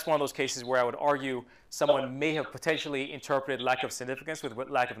 So that's one of those cases where I would argue someone may have potentially interpreted lack of significance with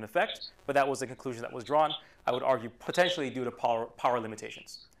lack of an effect, but that was the conclusion that was drawn. I would argue potentially due to power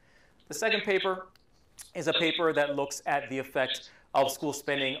limitations. The second paper is a paper that looks at the effect of school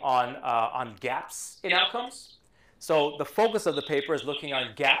spending on gaps in outcomes. So the focus of the paper is looking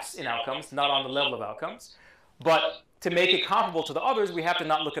on gaps in outcomes, not on the level of outcomes. But to make it comparable to the others, we have to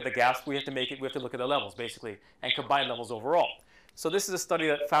not look at the gaps. We have to look at the levels, basically, and combine levels overall. So this is a study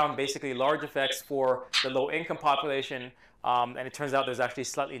that found basically large effects for the low-income population, and it turns out there's actually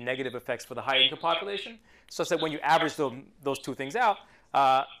slightly negative effects for the high-income population. So that when you average those two things out,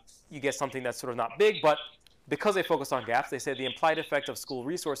 you get something that's sort of not big, but because they focus on gaps, they say the implied effect of school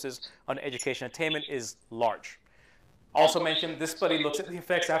resources on education attainment is large. Also mentioned, this study looks at the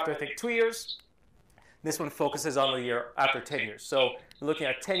effects after, I think, 2 years. This one focuses on the year after 10 years. So we're looking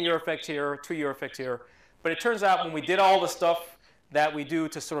at 10-year effect here, 2-year effect here. But it turns out when we did all the stuff that we do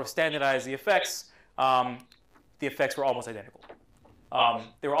to sort of standardize the effects were almost identical.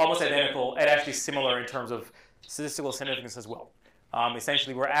 They were almost identical and actually similar in terms of statistical significance as well.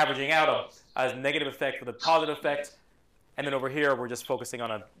 Essentially, we're averaging out a negative effect with a positive effect. And then over here, we're just focusing on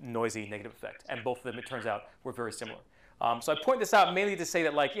a noisy negative effect. And both of them, it turns out, were very similar. So I point this out mainly to say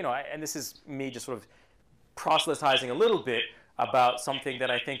that, like, you know, and this is me just sort of proselytizing a little bit about something that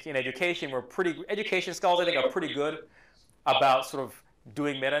I think in education, education scholars, I think, are pretty good about sort of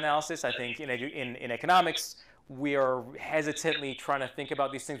doing meta-analysis. I think in economics, we are hesitantly trying to think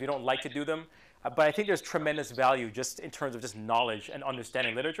about these things. We don't like to do them. But I think there's tremendous value just in terms of just knowledge and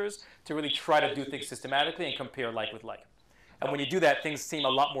understanding literatures to really try to do things systematically and compare like with like. And when you do that, things seem a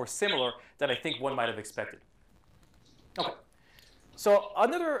lot more similar than I think one might have expected. Okay. So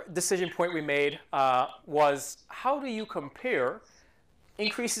another decision point we made was how do you compare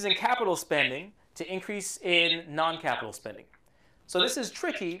increases in capital spending to increase in non-capital spending? So this is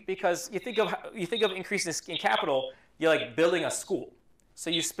tricky because you think of increases in capital, you're like building a school. So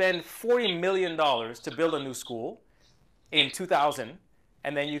you spend $40 million to build a new school in 2000,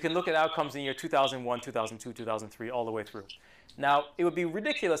 and then you can look at outcomes in year 2001, 2002, 2003, all the way through. Now, it would be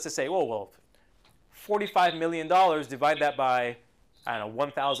ridiculous to say, oh, well, $45 million, divide that by, I don't know,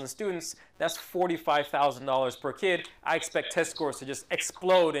 1,000 students, that's $45,000 per kid. I expect test scores to just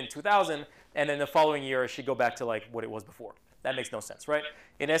explode in 2000, and then the following year it should go back to like what it was before. That makes no sense, right?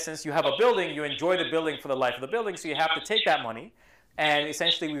 In essence, you have a building, you enjoy the building for the life of the building, so you have to take that money, and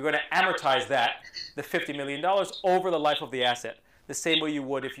essentially we're going to amortize that, the $50 million, over the life of the asset, the same way you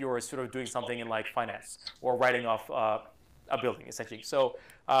would if you were sort of doing something in like finance or writing off a building, essentially. So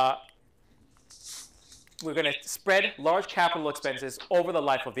we're going to spread large capital expenses over the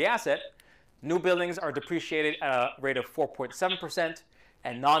life of the asset. New buildings are depreciated at a rate of 4.7%,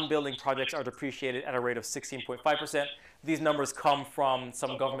 and non-building projects are depreciated at a rate of 16.5%. These numbers come from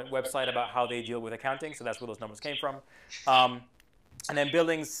some government website about how they deal with accounting, so that's where those numbers came from. And then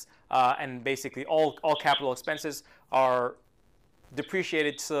buildings and basically all capital expenses are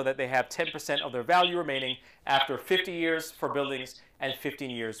depreciated so that they have 10% of their value remaining after 50 years for buildings and 15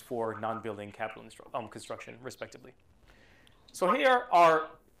 years for non-building capital construction, respectively. So here are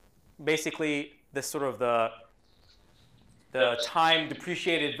basically the sort of the time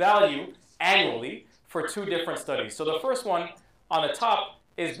depreciated value annually for two different studies. So the first one on the top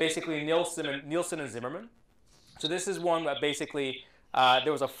is basically Nielsen and Zimmerman. So this is one that basically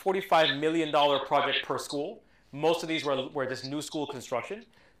there was a $45 million project per school. Most of these were just new school construction.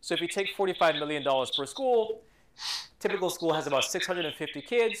 So if you take $45 million per school, typical school has about 650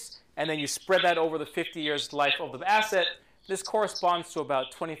 kids, and then you spread that over the 50 years life of the asset, this corresponds to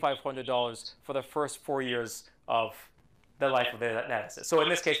about $2,500 for the first 4 years of the life of that asset. So in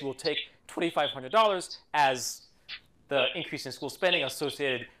this case, we'll take $2,500 as the increase in school spending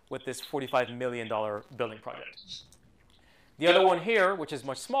associated with this $45 million building project. The other one here, which is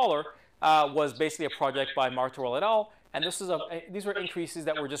much smaller, was basically a project by Martorell et al. And these were increases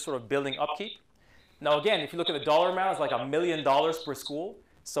that were just sort of building upkeep. Now again, if you look at the dollar amount, it's like $1 million per school.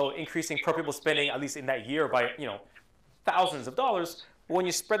 So increasing per pupil spending, at least in that year, by thousands of dollars. But when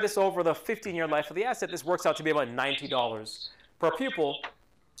you spread this over the 15-year life of the asset, this works out to be about $90 per pupil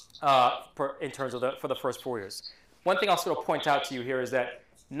in terms of for the first 4 years. One thing I'll sort of point out to you here is that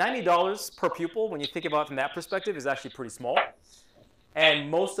 $90 per pupil, when you think about it from that perspective, is actually pretty small. And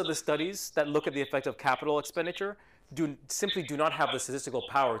most of the studies that look at the effect of capital expenditure simply do not have the statistical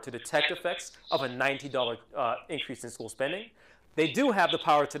power to detect effects of a $90 increase in school spending. They do have the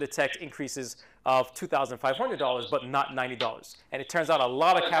power to detect increases of $2,500, but not $90. And it turns out a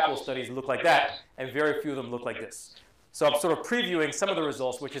lot of capital studies look like that, and very few of them look like this. So I'm sort of previewing some of the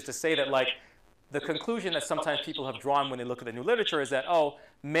results, which is to say that, like, the conclusion that sometimes people have drawn when they look at the new literature is that, oh,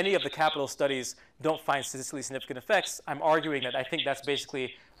 many of the capital studies don't find statistically significant effects. I'm arguing that I think that's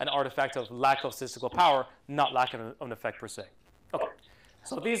basically an artifact of lack of statistical power, not lack of an effect per se. Okay,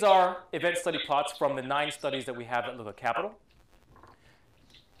 so these are event study plots from the 9 studies that we have that look at capital.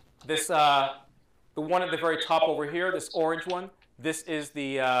 This, the one at the very top over here, this orange one, this is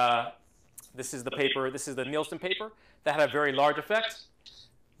the paper, this is the Nielsen paper that had a very large effect.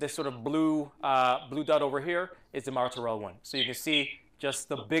 This sort of blue dot over here is the Martorell one. So you can see just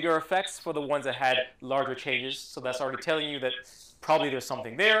the bigger effects for the ones that had larger changes. So that's already telling you that probably there's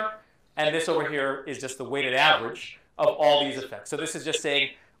something there. And this over here is just the weighted average of all these effects. So this is just saying,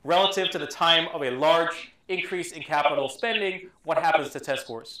 relative to the time of a large increase in capital spending, what happens to test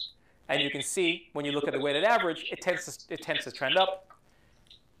scores? And you can see, when you look at the weighted average, it tends to trend up.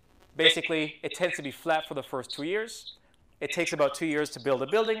 Basically, it tends to be flat for the first 2 years. It takes about 2 years to build a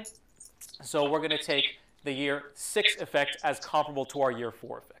building. So we're going to take the year 6 effect as comparable to our year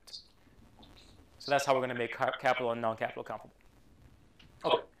 4 effect. So that's how we're going to make capital and non-capital comparable.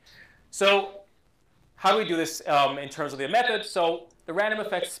 Okay. So how do we do this in terms of the method? So the random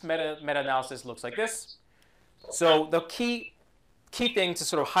effects meta-analysis looks like this. So the key thing to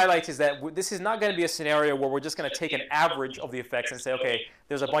sort of highlight is that this is not going to be a scenario where we're just going to take an average of the effects and say, okay,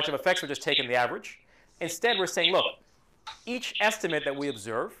 there's a bunch of effects, we're just taking the average. Instead, we're saying, look, each estimate that we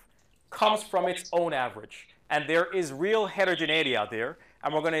observe comes from its own average. And there is real heterogeneity out there.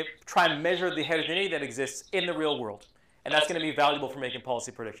 And we're going to try and measure the heterogeneity that exists in the real world. And that's going to be valuable for making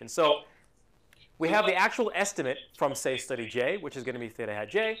policy predictions. So we have the actual estimate from, say, study J, which is going to be theta hat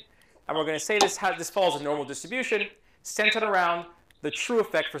J. And we're going to say this follows a normal distribution centered around the true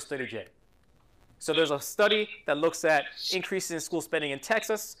effect for study J. So there's a study that looks at increases in school spending in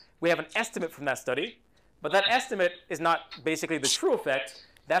Texas. We have an estimate from that study. But that estimate is not basically the true effect.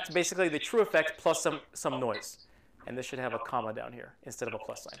 That's basically the true effect plus some noise. And this should have a comma down here instead of a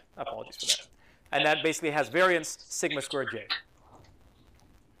plus sign. Apologies for that. And that basically has variance sigma squared j.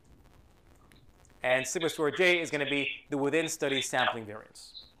 And sigma squared j is going to be the within study sampling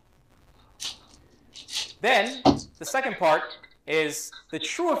variance. Then the second part is the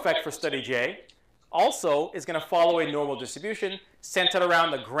true effect for study j also is going to follow a normal distribution centered around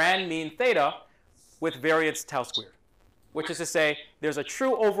the grand mean theta with variance tau squared, which is to say there's a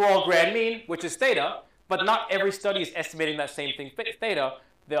true overall grand mean, which is theta, but not every study is estimating that same thing, theta.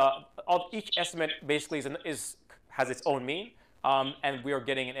 Each estimate basically has its own mean, and we are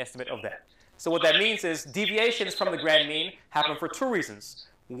getting an estimate of that. So what that means is deviations from the grand mean happen for 2 reasons.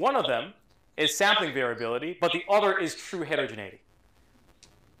 One of them is sampling variability, but the other is true heterogeneity.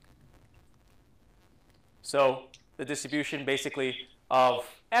 So the distribution basically of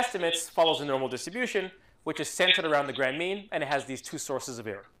estimates follows a normal distribution, which is centered around the grand mean, and it has these 2 sources of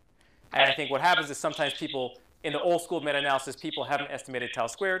error. And I think what happens is sometimes people, in the old school meta-analysis, people haven't estimated tau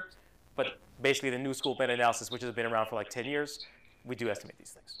squared, but basically the new school meta-analysis, which has been around for like 10 years, we do estimate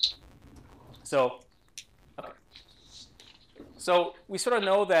these things. So, okay. So we sort of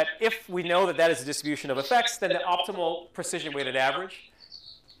know that if we know that that is a distribution of effects, then the optimal precision weighted average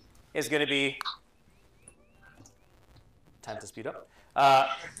is going to be, time to speed up.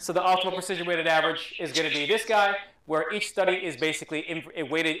 So the optimal precision weighted average is going to be this guy, where each study is basically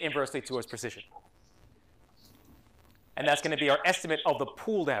weighted inversely towards precision. And that's going to be our estimate of the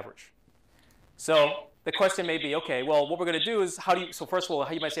pooled average. So the question may be, okay, well, what we're going to do is so first of all,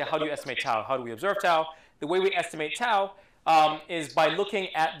 you might say, how do you estimate tau? How do we observe tau? The way we estimate tau is by looking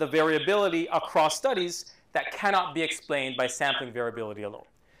at the variability across studies that cannot be explained by sampling variability alone.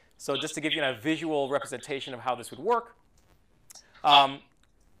 So just to give you a visual representation of how this would work,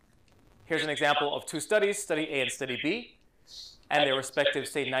 here's an example of 2 studies, study A and study B, and their respective,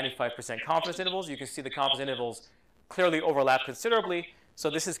 say, 95% confidence intervals. You can see the confidence intervals clearly overlap considerably. So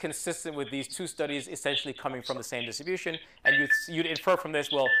this is consistent with these 2 studies essentially coming from the same distribution. And you'd infer from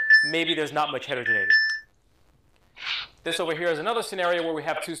this, well, maybe there's not much heterogeneity. This over here is another scenario where we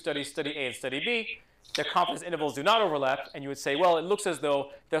have 2 studies, study A and study B. Their confidence intervals do not overlap. And you would say, well, it looks as though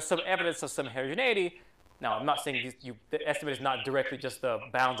there's some evidence of some heterogeneity. Now, I'm not saying the estimate is not directly just the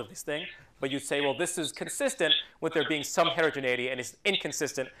bounds of this thing, but you'd say, well, this is consistent with there being some heterogeneity, and it's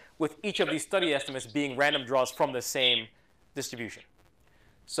inconsistent with each of these study estimates being random draws from the same distribution.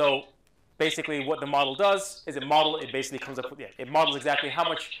 So basically what the model does is it basically comes up with, it models exactly how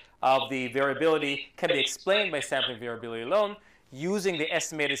much of the variability can be explained by sampling variability alone using the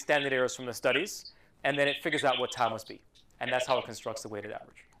estimated standard errors from the studies, and then it figures out what tau must be. And that's how it constructs the weighted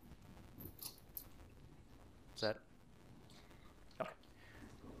average. Is that? Okay.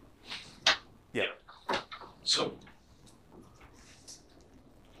 Yeah. So,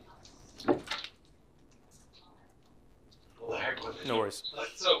 well, the heck with it. No worries.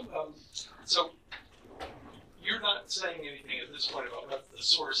 So you're not saying anything at this point about what the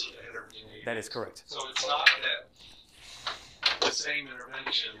source of the heterogeneity. That is correct. So it's not that the same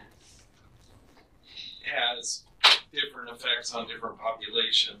intervention has different effects on different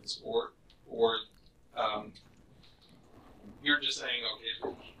populations, or you're just saying,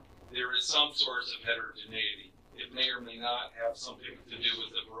 okay, there is some source of heterogeneity. It may or may not have something to do with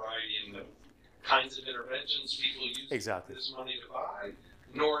the variety in the kinds of interventions people use this money to buy,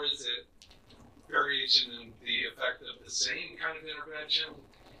 nor is it variation in the effect of the same kind of intervention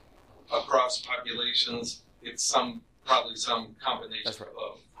across populations. It's probably some combination of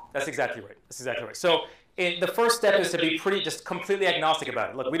both. That's exactly right. That's exactly right. So the first step is to be just completely agnostic about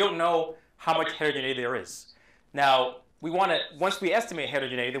it. Look, we don't know how much heterogeneity there is. Now, once we estimate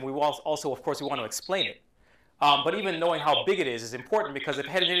heterogeneity, then we will also, of course, we want to explain it. But even knowing how big it is important, because if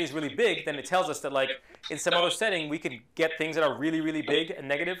heterogeneity is really big, then it tells us that, like, in some other setting, we could get things that are really, really big and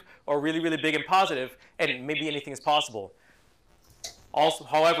negative, or really, really big and positive, and maybe anything is possible. Also,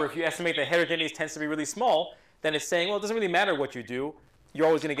 however, if you estimate that heterogeneity tends to be really small, then it's saying, well, it doesn't really matter what you do. You're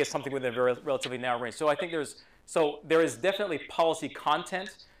always going to get something within a very relatively narrow range. So I think there is definitely policy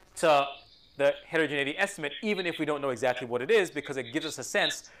content to the heterogeneity estimate, even if we don't know exactly what it is, because it gives us a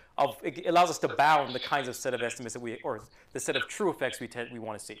sense of, it allows us to bound the kinds of set of estimates that or the set of true effects we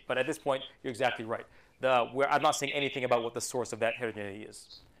want to see. But at this point, you're exactly right. I'm not saying anything about what the source of that heterogeneity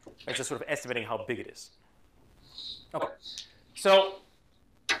is. It's just sort of estimating how big it is. Okay. So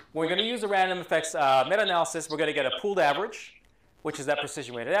we're going to use the random effects meta-analysis. We're going to get a pooled average, which is that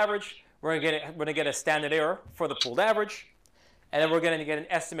precision weighted average. We're going to get a standard error for the pooled average. And then we're going to get an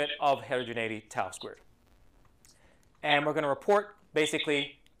estimate of heterogeneity tau squared. And we're going to report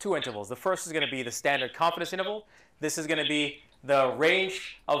basically two intervals. The first is going to be the standard confidence interval. This is going to be the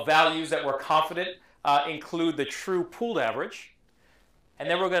range of values that we're confident include the true pooled average. And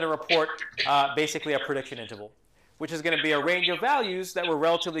then we're going to report basically a prediction interval, which is going to be a range of values that we're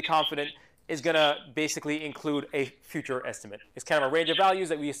relatively confident is going to basically include a future estimate. It's kind of a range of values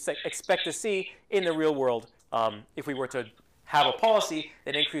that we expect to see in the real world if we were to have a policy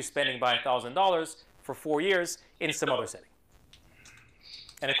that increased spending by $1,000 for 4 years in some other setting.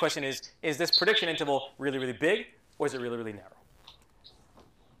 And the question is this prediction interval really, really big, or is it really, really narrow?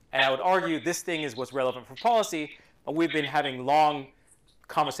 And I would argue this thing is what's relevant for policy. We've been having long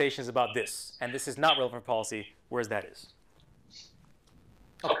conversations about this, and this is not relevant for policy, whereas that is.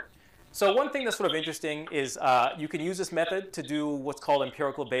 Okay. So one thing that's sort of interesting is you can use this method to do what's called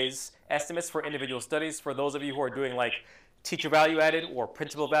empirical Bayes estimates for individual studies. For those of you who are doing like teacher value added or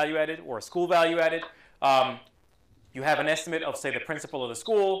principal value added or school value added, you have an estimate of, say, the principal of the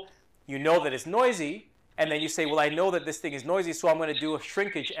school. You know that it's noisy, and then you say, well, I know that this thing is noisy, so I'm going to do a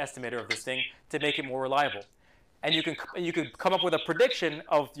shrinkage estimator of this thing to make it more reliable. And you can come up with a prediction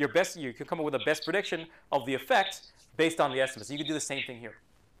of your best. You can come up with a best prediction of the effect based on the estimates. You can do the same thing here.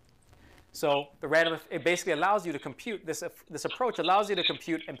 So it basically allows you to compute this approach allows you to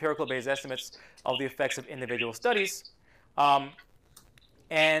compute empirical Bayes estimates of the effects of individual studies.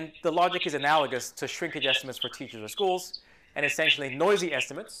 And the logic is analogous to shrinkage estimates for teachers or schools. And essentially, noisy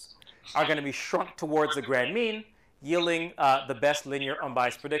estimates are going to be shrunk towards the grand mean, yielding the best linear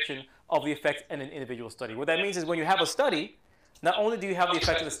unbiased prediction of the effect in an individual study. What that means is when you have a study, not only do you have the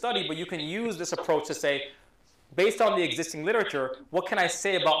effect of the study, but you can use this approach to say, based on the existing literature, what can I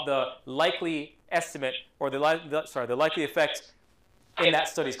say about the likely estimate or the likely effect in that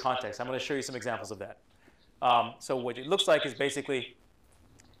study's context? I'm going to show you some examples of that. So what it looks like is basically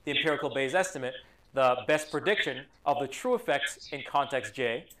the empirical Bayes estimate, the best prediction of the true effects in context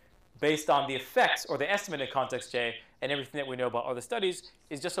J, based on the effects or the estimate in context J, and everything that we know about other studies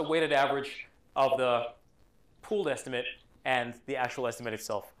is just a weighted average of the pooled estimate and the actual estimate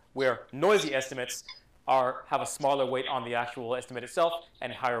itself, where noisy estimates have a smaller weight on the actual estimate itself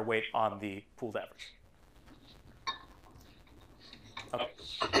and higher weight on the pooled average. Okay.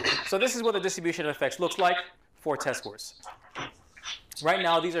 So this is what the distribution of effects looks like for test scores. Right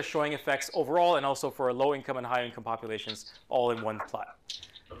now, these are showing effects overall and also for low-income and high-income populations all in one plot.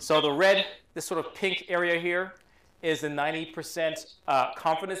 So the red, this sort of pink area here, is the 90%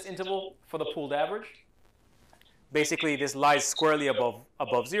 confidence interval for the pooled average. Basically, this lies squarely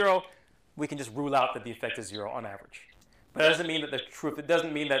above 0. We can just rule out that the effect is 0 on average. But that doesn't mean that it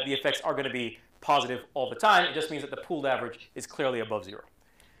doesn't mean that the effects are going to be positive all the time. It just means that the pooled average is clearly above 0.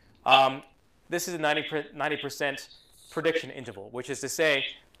 This is a 90% prediction interval, which is to say,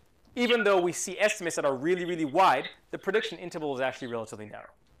 even though we see estimates that are really, really wide, the prediction interval is actually relatively narrow.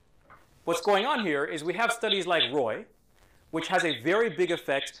 What's going on here is we have studies like Roy, which has a very big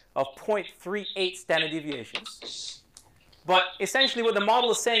effect of 0.38 standard deviations. But essentially what the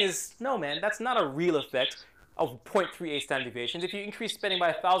model is saying is, no, man, that's not a real effect of 0.38 standard deviations. If you increase spending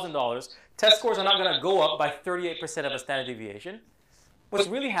by $1,000, test scores are not going to go up by 38% of a standard deviation. What's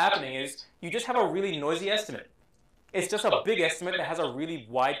really happening is you just have a really noisy estimate. It's just a big estimate that has a really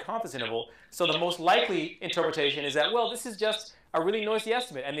wide confidence interval. So the most likely interpretation is that, well, this is just a really noisy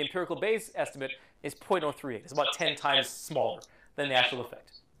estimate, and the empirical base estimate is 0.038. It's about 10 times smaller than the actual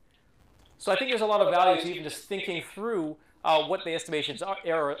effect. So I think there's a lot of value to even just thinking through what the estimations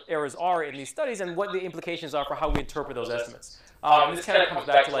errors are in these studies and what the implications are for how we interpret those estimates. And this kind of comes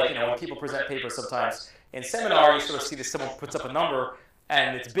back to, like, when people present papers sometimes in seminar, you sort of see that someone puts up a number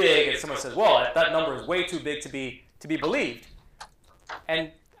and it's big, and someone says, well, that number is way too big to be believed.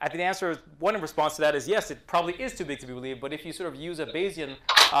 And I think the answer, one response to that is yes, it probably is too big to be believed, but if you sort of use a Bayesian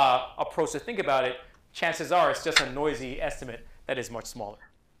approach to think about it, chances are it's just a noisy estimate that is much smaller.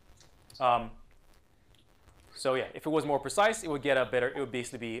 So yeah, if it was more precise, it would get it would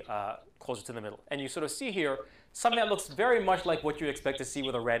basically be closer to the middle. And you sort of see here something that looks very much like what you'd expect to see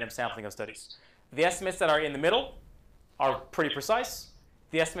with a random sampling of studies. The estimates that are in the middle are pretty precise.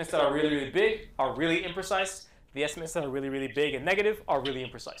 The estimates that are really, really big are really imprecise. The estimates that are really, really big and negative are really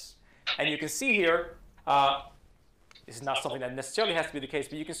imprecise. And you can see here, this is not something that necessarily has to be the case,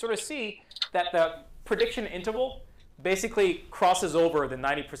 but you can sort of see that the prediction interval basically crosses over the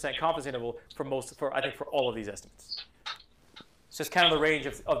 90% confidence interval I think for all of these estimates. It's just kind of the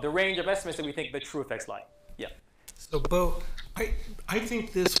range of estimates that we think the true effects lie. Yeah. So, Bo, I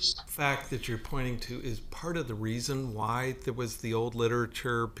think this fact that you're pointing to is part of the reason why there was the old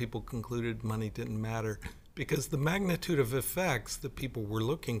literature, people concluded money didn't matter, because the magnitude of effects that people were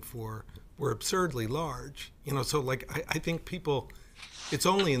looking for were absurdly large. So like I think people, it's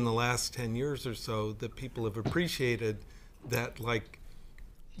only in the last 10 years or so that people have appreciated that, like,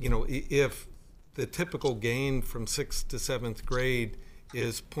 if the typical gain from 6th to 7th grade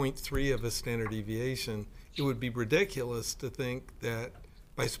is 0.3 of a standard deviation, it would be ridiculous to think that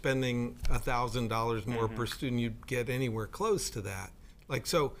by spending $1,000 more per student, you'd get anywhere close to that. Like,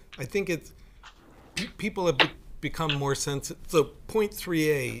 so I think people have become more sensitive. So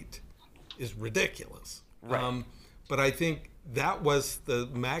 0.38 is ridiculous. Right. But I think that was the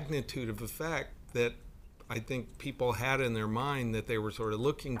magnitude of effect that I think people had in their mind that they were sort of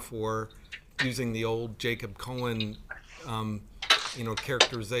looking for using the old Jacob Cohen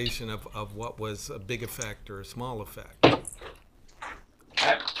characterization of what was a big effect or a small effect.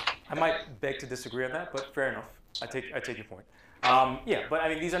 I might beg to disagree on that, but fair enough. I take your point. Yeah, but I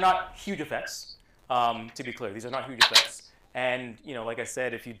mean, these are not huge effects. To be clear, these are not huge effects. And like I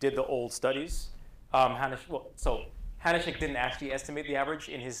said, if you did the old studies, Hanishek didn't actually estimate the average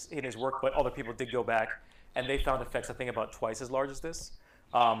in his work, but other people did go back, and they found effects I think about twice as large as this,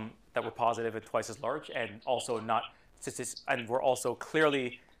 that were positive and twice as large, and also were also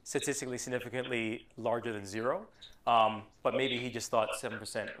clearly statistically significantly larger than 0. But maybe he just thought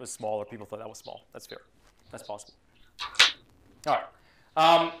 7% was small, or people thought that was small. That's fair. That's possible. All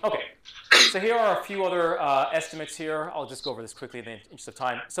right. Okay. So here are a few other estimates here. I'll just go over this quickly in the interest of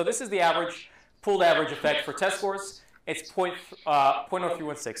time. So this is the pooled average effect for test scores. It's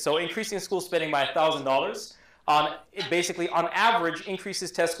 0.0316. So increasing school spending by $1,000, it basically, on average,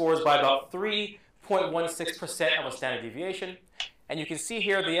 increases test scores by about 3.16% of a standard deviation. And you can see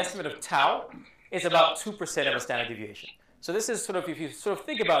here the estimate of tau is about 2% of a standard deviation. So this is sort of, if you sort of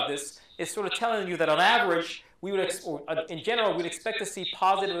think about this, it's sort of telling you that on average, in general, we'd expect to see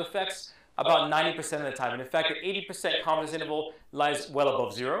positive effects about 90% of the time. And in fact, the 80% confidence interval lies well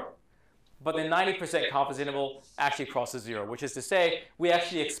above 0. But the 90% confidence interval actually crosses 0, which is to say we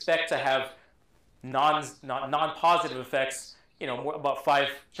actually expect to have non-positive effects, about 5%,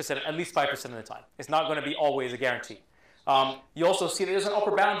 at least 5% of the time. It's not going to be always a guarantee. You also see that there's an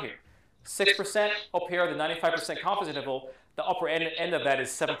upper bound here. 6% up here, the 95% confidence interval, the upper end of that is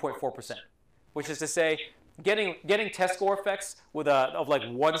 7.4%, which is to say getting test score effects with of like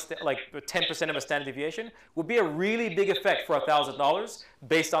 10% of a standard deviation would be a really big effect for $1,000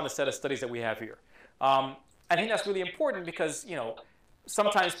 based on the set of studies that we have here. I think that's really important because, you know,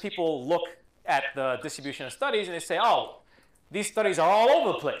 sometimes people look at the distribution of studies and they say, oh, these studies are all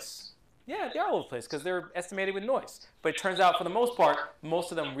over the place. Yeah, they're all over the place because they're estimated with noise. But it turns out, for the most part,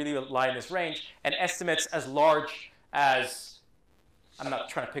 most of them really lie in this range. And estimates as large as, I'm not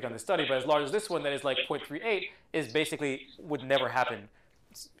trying to pick on this study, but as large as this one that is like 0.38 is basically would never happen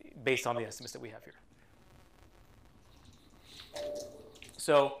based on the estimates that we have here.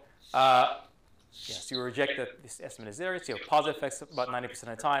 So, yes, you reject that this estimate is there. So you have positive effects about 90% of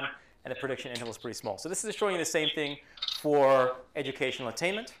the time, and the prediction interval is pretty small. So this is showing you the same thing for educational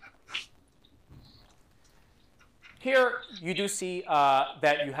attainment. Here, you do see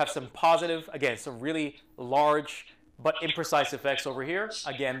that you have some positive, again, some really large but imprecise effects over here.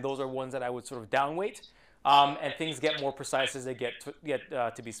 Again, those are ones that I would sort of downweight. And things get more precise as they get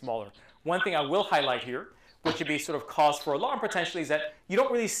to be smaller. One thing I will highlight here, which would be sort of cause for alarm potentially, is that you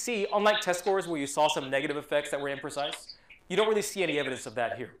don't really see, unlike test scores where you saw some negative effects that were imprecise, you don't really see any evidence of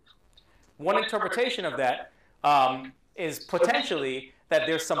that here. One interpretation of that is potentially that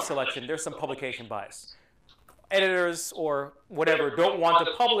there's some selection, there's some publication bias. Editors or whatever don't want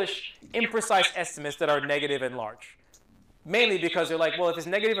to publish imprecise estimates that are negative and large. Mainly because they're like, well, if it's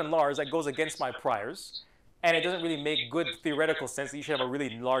negative and large, that goes against my priors. And it doesn't really make good theoretical sense that you should have a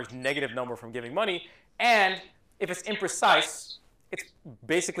really large negative number from giving money. And if it's imprecise, it's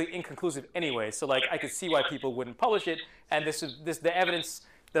basically inconclusive anyway. So like, I could see why people wouldn't publish it. And the evidence,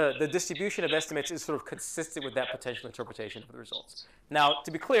 the distribution of estimates is sort of consistent with that potential interpretation of the results. Now,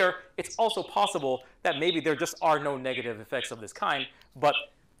 to be clear, it's also possible that maybe there just are no negative effects of this kind. But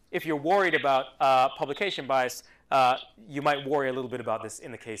if you're worried about publication bias, you might worry a little bit about this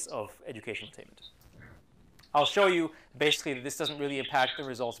in the case of educational attainment. I'll show you basically that this doesn't really impact the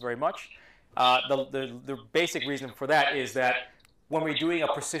results very much. The basic reason for that is that when we're doing a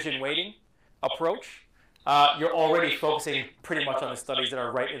precision weighting approach, you're already focusing pretty much on the studies that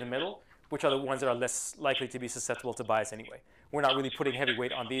are right in the middle, which are the ones that are less likely to be susceptible to bias anyway. We're not really putting heavy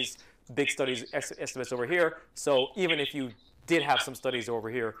weight on these big studies estimates over here. So even if you did have some studies over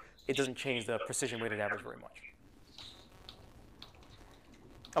here, it doesn't change the precision weighted average very much.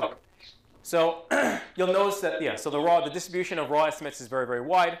 Okay. So you'll notice that, yeah, so the distribution of raw estimates is very, very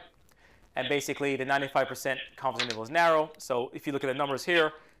wide. And basically, the 95% confidence interval is narrow. So if you look at the numbers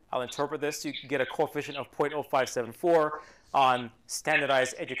here, I'll interpret this. You can get a coefficient of 0.0574 on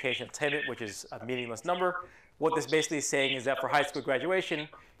standardized education attainment, which is a meaningless number. What this basically is saying is that for high school graduation,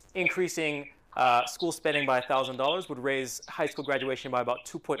 increasing school spending by $1,000 would raise high school graduation by about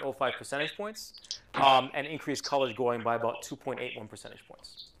 2.05 percentage points, and increase college going by about 2.81 percentage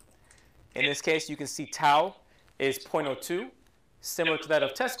points. In this case, you can see tau is 0.02, similar to that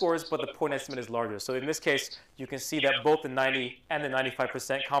of test scores, but the point estimate is larger. So in this case, you can see that both the 90 and the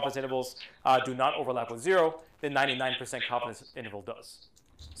 95% confidence intervals do not overlap with 0. The 99% confidence interval does.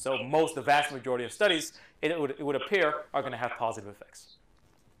 So the vast majority of studies, it would appear, are going to have positive effects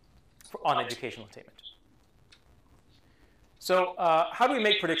on educational attainment. So how do we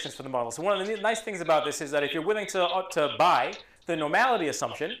make predictions for the model? So one of the nice things about this is that if you're willing to buy the normality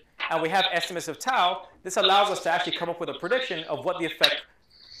assumption, and we have estimates of tau, this allows us to actually come up with a prediction of what the effect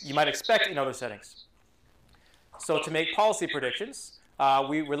you might expect in other settings. So to make policy predictions,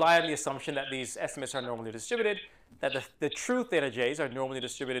 we rely on the assumption that these estimates are normally distributed, that the true theta j's are normally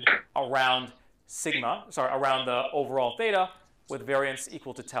distributed around around the overall theta with variance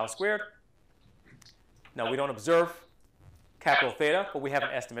equal to tau squared. Now, we don't observe capital theta, but we have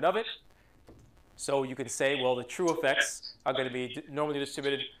an estimate of it. So you can say, well, the true effects are going to be normally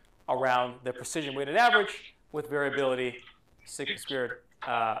distributed around the precision weighted average with variability sigma squared,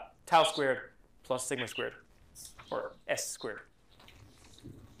 tau squared plus sigma squared, or s squared.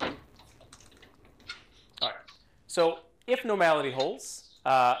 All right. So if normality holds,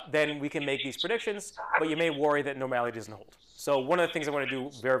 then we can make these predictions, but you may worry that normality doesn't hold. So one of the things I want to do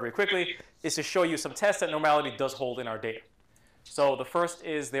very, very quickly is to show you some tests that normality does hold in our data. So the first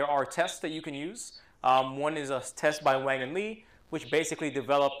is there are tests that you can use. One is a test by Wang and Lee, which basically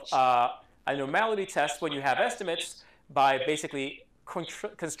develop a normality test when you have estimates by basically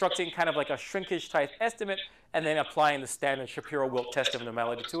constructing kind of like a shrinkage type estimate and then applying the standard Shapiro-Wilk test of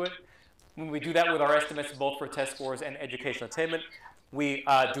normality to it. When we do that with our estimates, both for test scores and educational attainment, we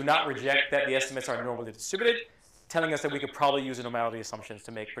do not reject that the estimates are normally distributed, telling us that we could probably use the normality assumptions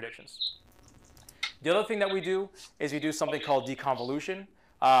to make predictions. The other thing that we do is we do something called deconvolution,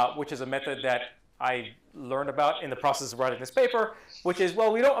 which is a method that I learned about in the process of writing this paper, which is,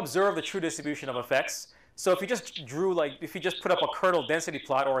 well, we don't observe the true distribution of effects, So if you just drew, like, if you just put up a kernel density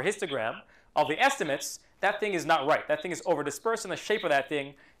plot or a histogram of the estimates, that thing is not right. That thing is over dispersed, and the shape of that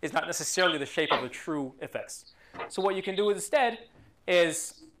thing is not necessarily the shape of the true effects. So what you can do instead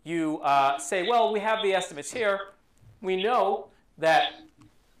is you say, well, we have the estimates here. We know that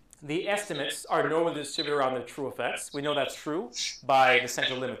the estimates are normally distributed around the true effects. We know that's true by the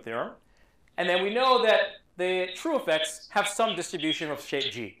central limit theorem. And then we know that the true effects have some distribution of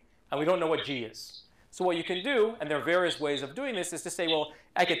shape G. And we don't know what G is. So what you can do, and there are various ways of doing this, is to say, well,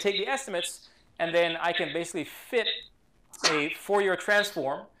 I can take the estimates, and then I can basically fit a Fourier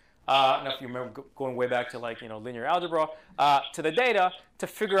transform, now if you remember going way back to, like, linear algebra, to the data to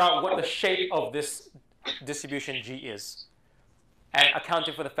figure out what the shape of this distribution G is, and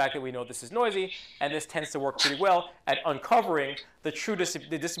accounting for the fact that we know this is noisy, and this tends to work pretty well at uncovering the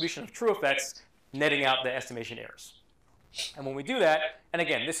distribution of true effects, netting out the estimation errors. And when we do that, and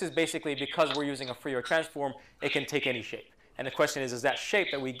again, this is basically because we're using a Fourier transform, it can take any shape. And the question is, does that shape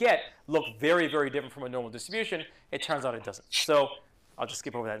that we get look very, very different from a normal distribution? It turns out it doesn't. So I'll just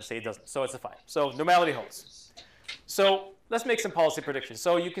skip over that and say it doesn't. So it's a fine. So normality holds. So let's make some policy predictions.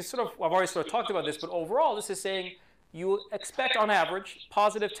 So you can sort of, I've already sort of talked about this, but overall, this is saying you expect, on average,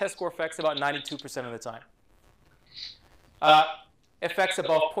 positive test score effects about 92% of the time. Effects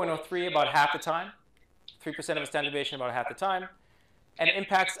above 0.03 about half the time. 3% of a standard deviation about half the time. And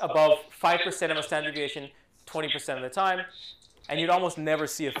impacts above 5% of a standard deviation 20% of the time. And you'd almost never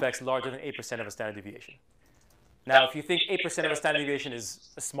see effects larger than 8% of a standard deviation. Now, if you think 8% of a standard deviation is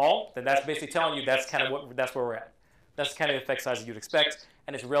small, then that's basically telling you that's kind of that's where we're at. That's the kind of effect size you'd expect,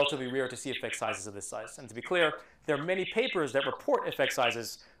 and it's relatively rare to see effect sizes of this size. And to be clear, there are many papers that report effect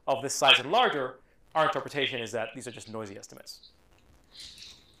sizes of this size and larger. Our interpretation is that these are just noisy estimates.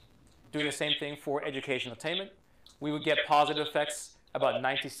 Doing the same thing for educational attainment, we would get positive effects about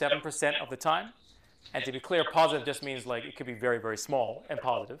 97% of the time. And to be clear, positive just means, like, it could be very, very small and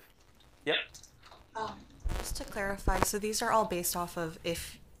positive. Yep. Just to clarify, so these are all based off of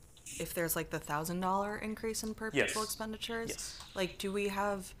if there's like the $1,000 increase in per pupil expenditures. Yes. Like, do we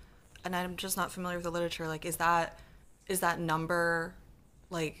have, and I'm just not familiar with the literature, like, is that number,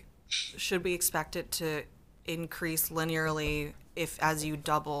 like, should we expect it to increase linearly if as you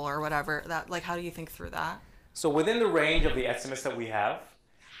double or whatever? That, like, how do you think through that? So within the range of the estimates that we have,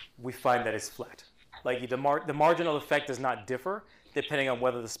 we find that it's flat. Like, the marginal effect does not differ depending on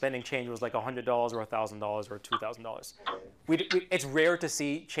whether the spending change was like $100 or $1,000 or $2,000. It's rare to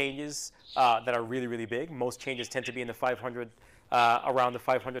see changes that are really, really big. Most changes tend to be in the around the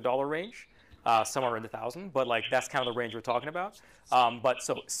 $500 range. Some are in the 1,000, but, like, that's kind of the range we're talking about. But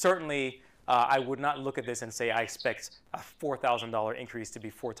so certainly, I would not look at this and say I expect a $4,000 increase to be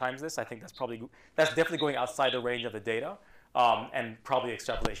 4 times this. I think that's definitely going outside the range of the data, and probably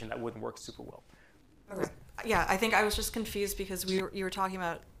extrapolation that wouldn't work super well. Okay. Yeah, I think I was just confused because you were talking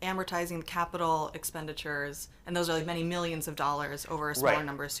about amortizing the capital expenditures, and those are like many millions of dollars over a smaller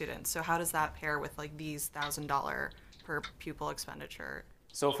number of students. So how does that pair with, like, these $1,000 per pupil expenditure?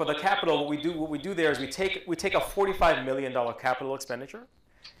 So for the capital, what we do there is we take a $45 million capital expenditure,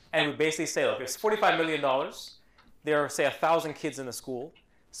 and we basically say, look, it's $45 million. There are, say, 1,000 kids in the school.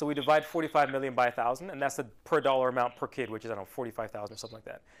 So we divide 45 million by 1,000, and that's the per dollar amount per kid, which is, I don't know, 45,000 or something like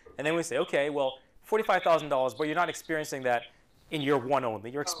that. And then we say, okay, well, $45,000, but you're not experiencing that in year one only.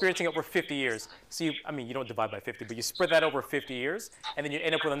 You're experiencing it over 50 years. So you don't divide by 50, but you spread that over 50 years, and then you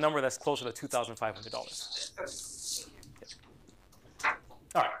end up with a number that's closer to $2,500. Yeah.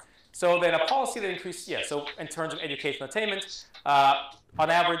 All right. So then a policy that increases, so in terms of educational attainment, on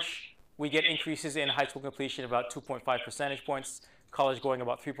average, we get increases in high school completion about 2.5 percentage points, college going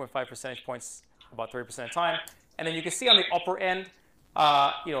about 3.5 percentage points, about 30% of the time. And then you can see on the upper end,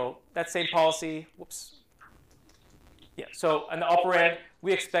 that same policy, so on the upper end,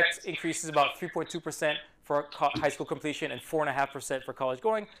 we expect increases about 3.2% for high school completion and 4.5% for college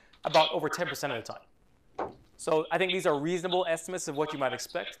going, about over 10% of the time. So I think these are reasonable estimates of what you might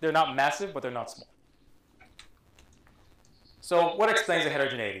expect. They're not massive, but they're not small. So what explains the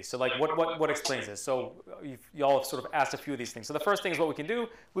heterogeneity? So, like, what explains this? So y'all have sort of asked a few of these things. So the first thing is what we can do.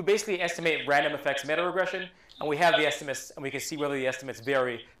 We basically estimate random effects meta-regression, and we have the estimates, and we can see whether the estimates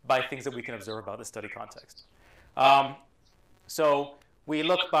vary by things that we can observe about the study context. So we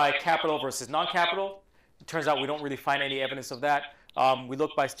look by capital versus non-capital. It turns out we don't really find any evidence of that. We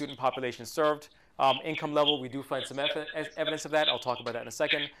look by student population served. Income level, we do find some evidence of that. I'll talk about that in a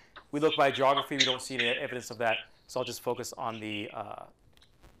second. We look by geography. We don't see any evidence of that. So I'll just focus on the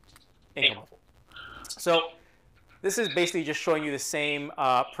income level. So this is basically just showing you the same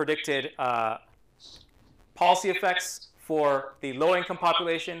predicted policy effects for the low-income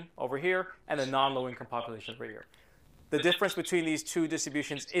population over here and the non-low-income population over here. The difference between these two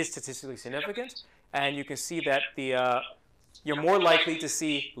distributions is statistically significant, and you can see that you're more likely to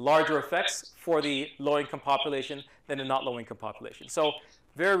see larger effects for the low-income population than the not low-income population. So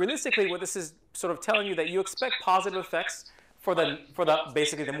very realistically, what this is sort of telling you that you expect positive effects for the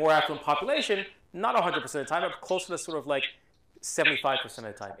basically the more affluent population, not 100% of the time, but closer to sort of like 75% of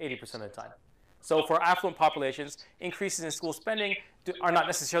the time, 80% of the time. So for affluent populations, increases in school spending are not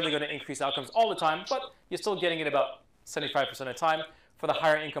necessarily going to increase outcomes all the time, but you're still getting it about 75% of the time. For the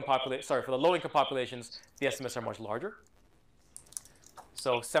higher income population, sorry, for the low income populations, the estimates are much larger.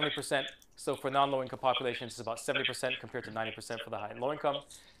 So 70%. So for non-low income populations, it's about 70% compared to 90% for the high and low income.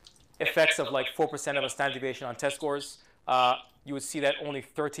 Effects of like 4% of a standard deviation on test scores, you would see that only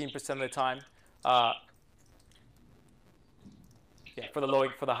 13% of the time. For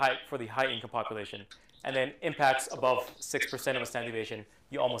the high income population, and then impacts above 6% of a standard deviation,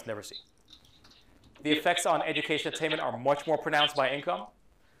 you almost never see. The effects on education attainment are much more pronounced by income.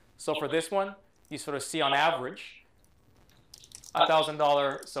 So for this one, you sort of see on average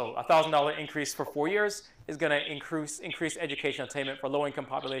 $1,000. So $1,000 increase for 4 years is going to increase education attainment for low-income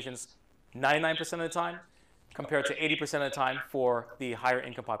populations 99% of the time, compared to 80% of the time for the higher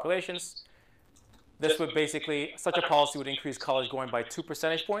income populations. This would basically, such a policy would increase college going by 2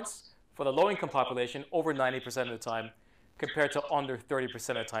 percentage points for the low-income population over 90% of the time, compared to under 30%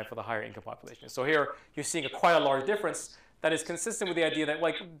 of the time for the higher income population. So here, you're seeing quite a large difference that is consistent with the idea that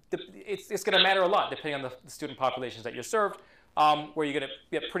like it's going to matter a lot depending on the student populations that you're served, where you're going to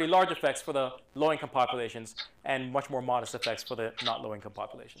get pretty large effects for the low-income populations and much more modest effects for the not low-income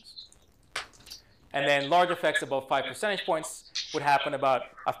populations. And then large effects above 5 percentage points would happen about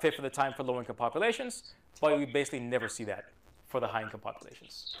a fifth of the time for low-income populations, but we basically never see that for the high-income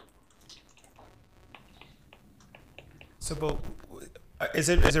populations. So, Bo, is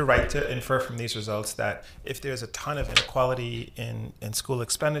it right to infer from these results that if there's a ton of inequality in school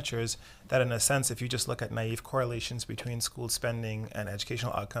expenditures, that in a sense, if you just look at naive correlations between school spending and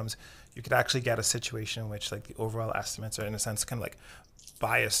educational outcomes, you could actually get a situation in which like the overall estimates are in a sense kind of like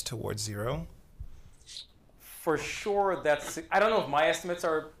biased towards zero? For sure, I don't know if my estimates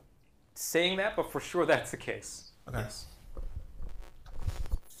are saying that, but for sure that's the case. Okay. Yes.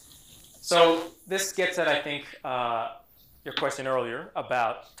 So this gets at, I think, your question earlier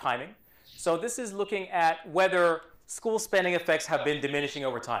about timing. So this is looking at whether school spending effects have been diminishing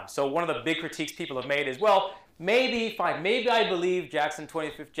over time. So one of the big critiques people have made is, well, maybe fine, maybe I believe Jackson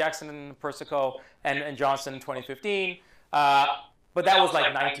and Persico and Johnson in 2015, but that was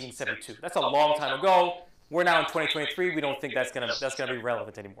like 1972. That's a long time ago. We're now in 2023. We don't think that's gonna be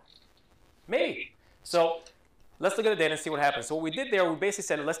relevant anymore. Maybe. So let's look at the data and see what happens. So what we did there, we basically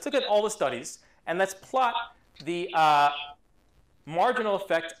said, let's look at all the studies and let's plot the marginal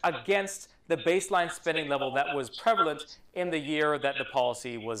effect against the baseline spending level that was prevalent in the year that the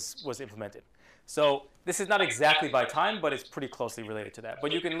policy was implemented. So this is not exactly by time, but it's pretty closely related to that.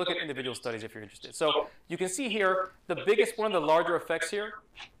 But you can look at individual studies if you're interested. So you can see here, the biggest, one of the larger effects here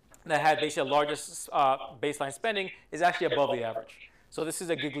that had basically the largest baseline spending is actually above the average. So this is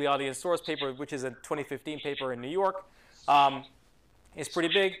a Gigliotti and Soros paper, which is a 2015 paper in New York. It's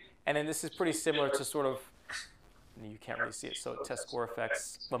pretty big, and then this is pretty similar to sort of, you can't really see it, so test score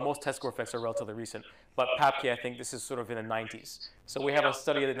effects, well, most test score effects are relatively recent, but PAPK, I think this is sort of in the 90s. So we have a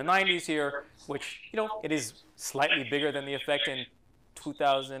study in the 90s here, which, you know, it is slightly bigger than the effect in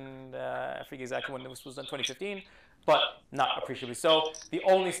 2000, I forget exactly when this was done, 2015, but not appreciably so. The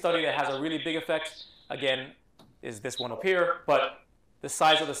only study that has a really big effect, again, is this one up here, but the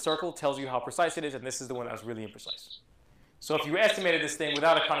size of the circle tells you how precise it is, and this is the one that was really imprecise. So if you estimated this thing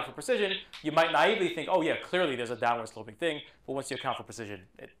without accounting for precision, you might naively think, oh yeah, clearly there's a downward sloping thing, but once you account for precision,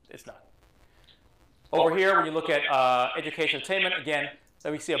 it's not. Over here, when you look at education attainment, again,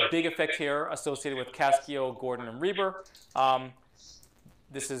 we see a big effect here associated with Cascio, Gordon, and Reber.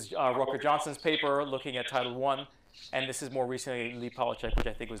 This is Rucker-Johnson's paper looking at Title I, and this is more recently Lee Polachek, which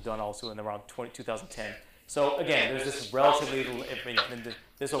I think was done also in around 2010. So again, there's this relatively little information.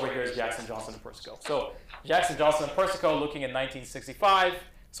 This over here is Jackson, Johnson, and Persico. So Jackson, Johnson, and Persico looking at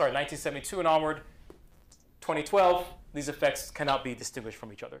 1972 and onward, 2012, these effects cannot be distinguished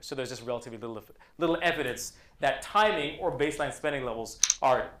from each other. So there's just relatively little evidence that timing or baseline spending levels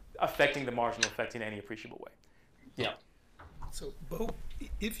are affecting the marginal effect in any appreciable way. Yeah. So, Bo,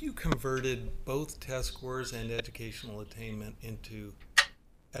 if you converted both test scores and educational attainment into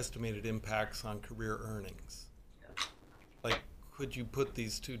estimated impacts on career earnings, like, could you put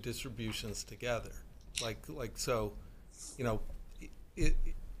these two distributions together? Like so, you know,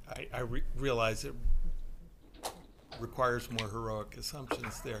 I realize that requires more heroic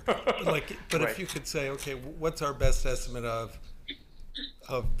assumptions there. But Right. if you could say, okay, what's our best estimate of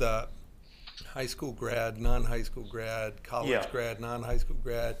the high school grad, non-high school grad, college Yeah. grad, non-high school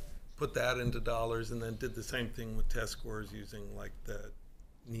grad, put that into dollars, and then did the same thing with test scores using like the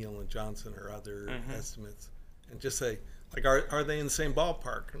Neal and Johnson or other estimates, and just say, like, are they in the same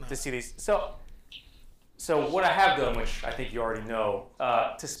ballpark or not? To see these. So what I have done, which I think you already know,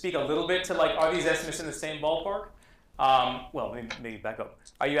 to speak a little bit to like, are these estimates in the same ballpark? Well, maybe back up.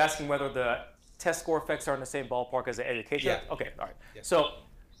 Are you asking whether the test score effects are in the same ballpark as the education? Yeah. Okay, all right. Yeah. So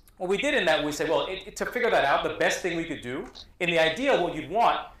what we did in that, we said, well, to figure that out, the best thing we could do, in the ideal, what you'd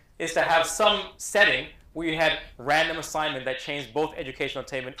want is to have some setting where you had random assignment that changed both educational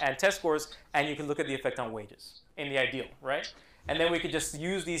attainment and test scores, and you can look at the effect on wages, in the ideal, right? And then we could just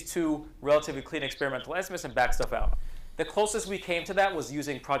use these two relatively clean experimental estimates and back stuff out. The closest we came to that was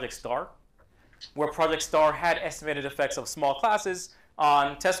using Project STAR, where Project STAR had estimated effects of small classes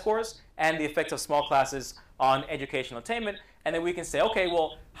on test scores and the effects of small classes on educational attainment. And then we can say, okay,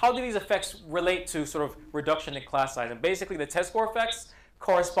 well, how do these effects relate to sort of reduction in class size? And basically, the test score effects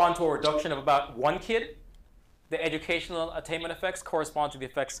correspond to a reduction of about 1 kid. The educational attainment effects correspond to the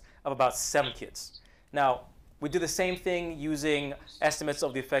effects of about 7 kids. Now, we do the same thing using estimates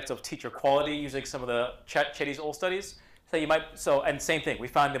of the effects of teacher quality using some of the Chetty's old studies. And same thing, we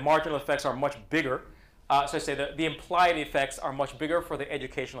found the marginal effects are much bigger. So I say that the implied effects are much bigger for the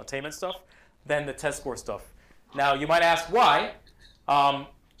educational attainment stuff than the test score stuff. Now, you might ask why.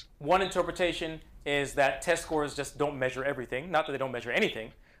 One interpretation is that test scores just don't measure everything. Not that they don't measure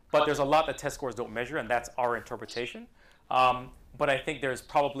anything, but there's a lot that test scores don't measure, and that's our interpretation. But I think there's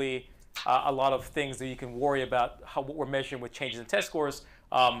probably a lot of things that you can worry about what we're measuring with changes in test scores,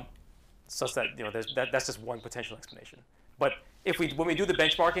 such that that's just one potential explanation. But when we do the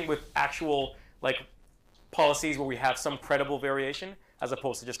benchmarking with actual like policies where we have some credible variation as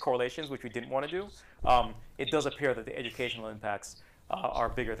opposed to just correlations, which we didn't want to do, it does appear that the educational impacts are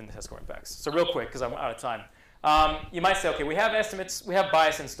bigger than the test score impacts. So real quick, because I'm out of time, you might say, okay, we have estimates, we have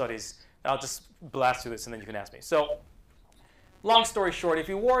bias in studies. I'll just blast through this and then you can ask me. So long story short, if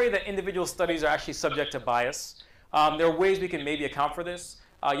you worry that individual studies are actually subject to bias, there are ways we can maybe account for this.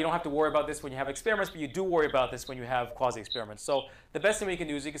 You don't have to worry about this when you have experiments, but you do worry about this when you have quasi-experiments. So the best thing we can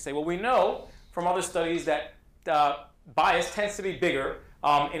do is you can say, well, we know from other studies that bias tends to be bigger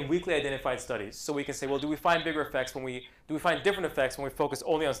in weakly identified studies. So we can say, well, do we find bigger effects do we find different effects when we focus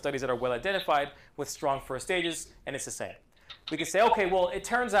only on studies that are well identified with strong first stages, and it's the same. We can say, okay, well, it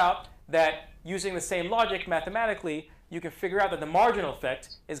turns out that using the same logic mathematically, you can figure out that the marginal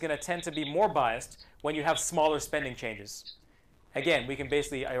effect is going to tend to be more biased when you have smaller spending changes. Again, we can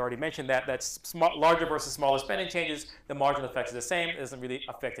basically, I already mentioned that's larger versus smaller spending changes, the marginal effects are the same, it doesn't really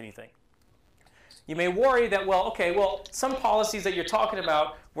affect anything. You may worry that, some policies that you're talking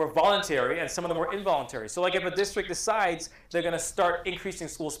about were voluntary and some of them were involuntary. So like if a district decides they're going to start increasing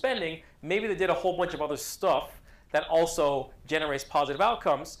school spending, maybe they did a whole bunch of other stuff that also generates positive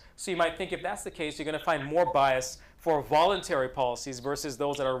outcomes. So you might think if that's the case, you're going to find more bias for voluntary policies versus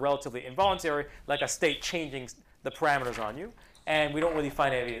those that are relatively involuntary, like a state changing the parameters on you. And we don't really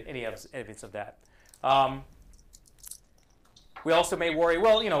find any evidence of that. We also may worry,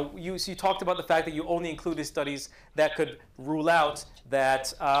 you talked about the fact that you only included studies that could rule out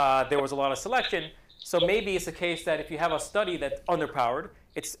that there was a lot of selection. So maybe it's the case that if you have a study that's underpowered,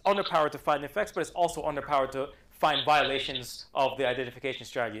 it's underpowered to find effects, but it's also underpowered to find violations of the identification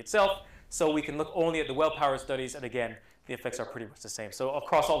strategy itself. So we can look only at the well-powered studies, and again, the effects are pretty much the same. So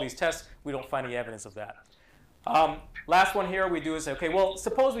across all these tests, we don't find any evidence of that. Last one here we do is say, okay, well,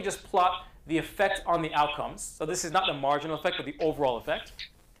 suppose we just plot the effect on the outcomes. So this is not the marginal effect, but the overall effect.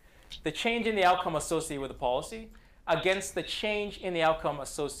 The change in the outcome associated with the policy against the change in the outcome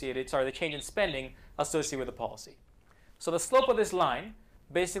the change in spending associated with the policy. So the slope of this line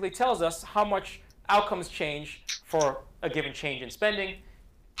basically tells us how much outcomes change for a given change in spending.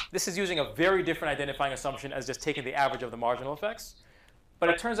 This is using a very different identifying assumption as just taking the average of the marginal effects. But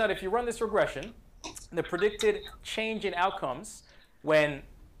it turns out if you run this regression, the predicted change in outcomes when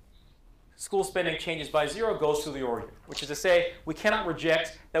school spending changes by 0 goes through the order, which is to say we cannot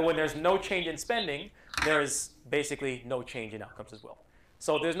reject that when there's no change in spending, there is basically no change in outcomes as well.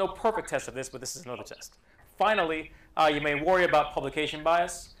 So there's no perfect test of this, but this is another test. Finally, you may worry about publication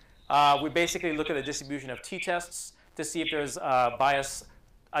bias. We basically look at the distribution of t-tests to see if there's bias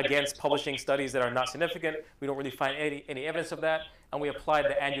against publishing studies that are not significant. We don't really find any evidence of that, and we applied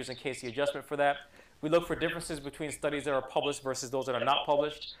the Andrews and Casey adjustment for that. We look for differences between studies that are published versus those that are not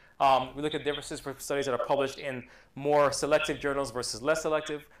published. We look at differences for studies that are published in more selective journals versus less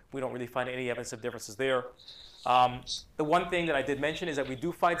selective. We don't really find any evidence of differences there. The one thing that I did mention is that we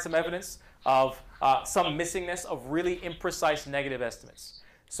do find some evidence of some missingness of really imprecise negative estimates.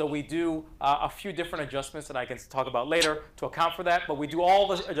 So we do a few different adjustments that I can talk about later to account for that, but we do all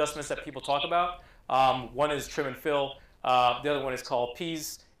the adjustments that people talk about. One is trim and fill, the other one is called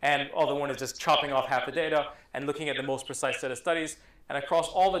PIES, and the other one is just chopping off half the data and looking at the most precise set of studies. And across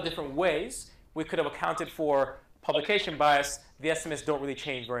all the different ways, we could have accounted for publication bias. The estimates don't really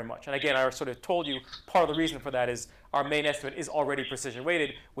change very much. And again, I sort of told you part of the reason for that is our main estimate is already precision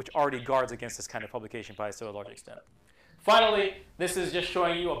weighted, which already guards against this kind of publication bias to a large extent. Finally, this is just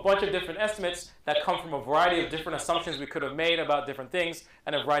showing you a bunch of different estimates that come from a variety of different assumptions we could have made about different things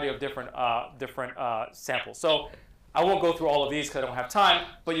and a variety of different samples. So I won't go through all of these because I don't have time,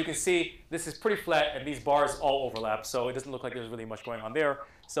 but you can see this is pretty flat and these bars all overlap, so it doesn't look like there's really much going on there.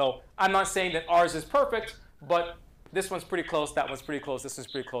 So I'm not saying that ours is perfect, but this one's pretty close, that one's pretty close, this one's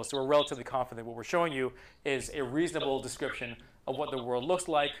pretty close. So we're relatively confident what we're showing you is a reasonable description of what the world looks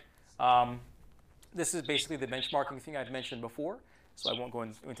like. This is basically the benchmarking thing I'd mentioned before, so I won't go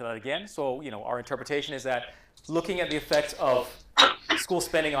into that again. So, our interpretation is that looking at the effects of school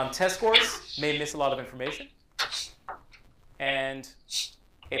spending on test scores may miss a lot of information, and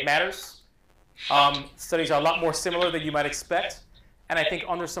it matters. Studies are a lot more similar than you might expect, and I think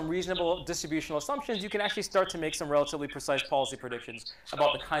under some reasonable distributional assumptions, you can actually start to make some relatively precise policy predictions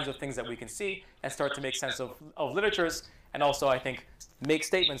about the kinds of things that we can see and start to make sense of literatures, and also, I think, make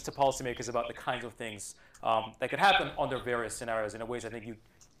statements to policymakers about the kinds of things that could happen under various scenarios in ways I think you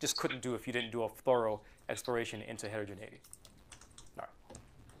just couldn't do if you didn't do a thorough exploration into heterogeneity. All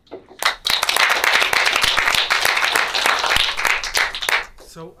right.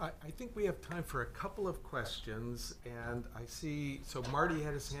 So I think we have time for a couple of questions, and I see, so Marty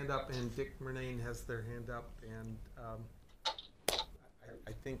had his hand up and Dick Murnane has their hand up, and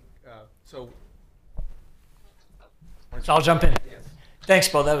I think, so I'll jump in. Yes. Thanks,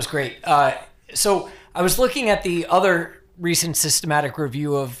 Bo. That was great. So I was looking at the other recent systematic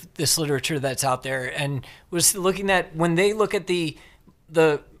review of this literature that's out there, and was looking at when they look at the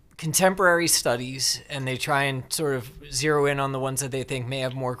contemporary studies and they try and sort of zero in on the ones that they think may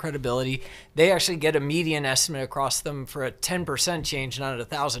have more credibility, they actually get a median estimate across them for a 10% change, not a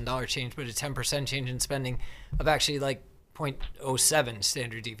 $1,000 change, but a 10% change in spending of actually like 0.07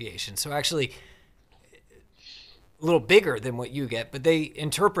 standard deviation. So actually a little bigger than what you get, but they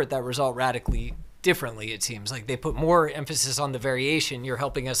interpret that result radically differently, it seems. Like they put more emphasis on the variation. You're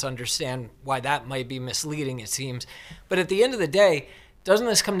helping us understand why that might be misleading, it seems. But at the end of the day, doesn't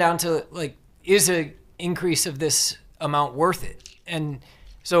this come down to, like, is an increase of this amount worth it? And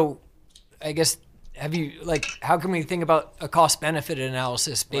so I guess, how can we think about a cost-benefit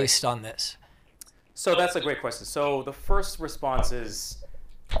analysis based on this? So that's a great question. So the first response is,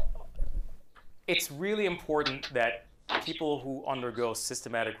 it's really important that people who undergo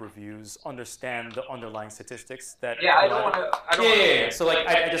systematic reviews understand the underlying statistics that. Yeah, I don't want to. Yeah. So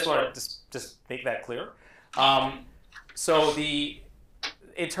I just want to just make that clear. So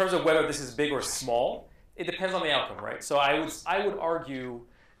in terms of whether this is big or small, it depends on the outcome, right? So I would argue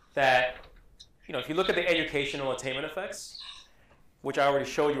that if you look at the educational attainment effects, which I already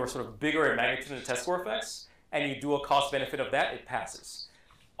showed you are sort of bigger in magnitude than the test score effects, and you do a cost benefit of that, it passes.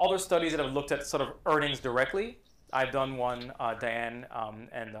 Other studies that have looked at sort of earnings directly, I've done one, Diane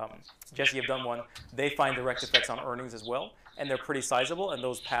and Jesse have done one. They find direct effects on earnings as well, and they're pretty sizable, and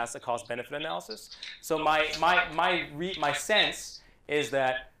those pass a cost-benefit analysis. So my sense is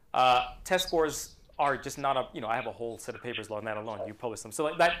that test scores are just not a, I have a whole set of papers on that alone. You publish them, so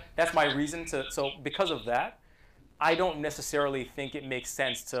that's my reason to. So because of that, I don't necessarily think it makes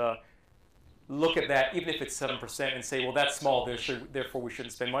sense to look at that, even if it's 7%, and say, well, that's small, therefore we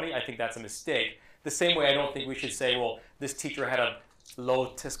shouldn't spend money. I think that's a mistake. The same way I don't think we should say, well, this teacher had a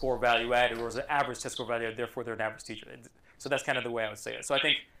low test score value added or was an average test score value added, therefore they're an average teacher. So that's kind of the way I would say it. So I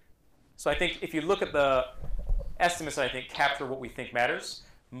think if you look at the estimates that I think capture what we think matters,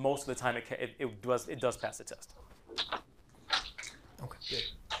 most of the time it does pass the test. Okay. Good.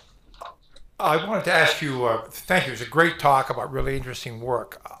 I wanted to ask you, thank you, it was a great talk about really interesting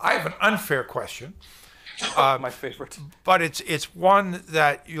work. I have an unfair question. My favorite. But it's one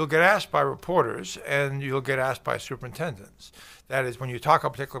that you'll get asked by reporters and you'll get asked by superintendents. That is, when you talk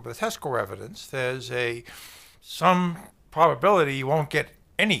about particularly with test score evidence, there's some probability you won't get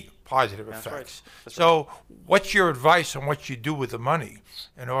any positive effects. That's so what's your advice on what you do with the money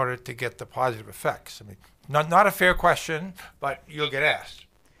in order to get the positive effects? I mean, not a fair question, but you'll get asked.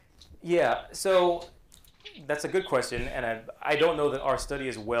 Yeah, so that's a good question, and I don't know that our study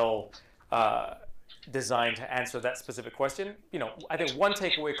is well designed to answer that specific question. I think one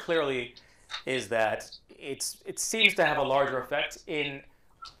takeaway clearly is that it seems to have a larger effect in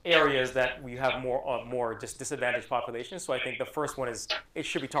areas that we have more just disadvantaged populations. So I think the first one is it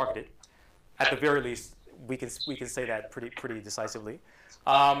should be targeted. At the very least, we can say that pretty decisively.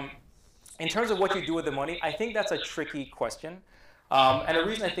 In terms of what you do with the money, I think that's a tricky question. And the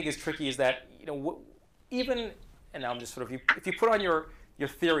reason I think it's tricky is that, you know, even, and I'm just sort of, if you put on your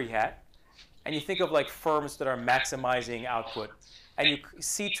theory hat and you think of like firms that are maximizing output, and you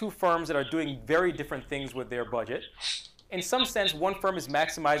see two firms that are doing very different things with their budget, in some sense, one firm is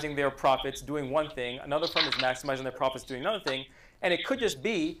maximizing their profits doing one thing, another firm is maximizing their profits doing another thing, and it could just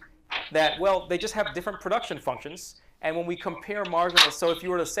be that, well, they just have different production functions. And when we compare marginal, so if you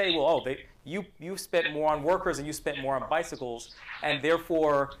were to say, well, oh, you spent more on workers and you spent more on bicycles, and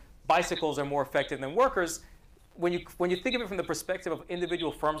therefore bicycles are more effective than workers, when you think of it from the perspective of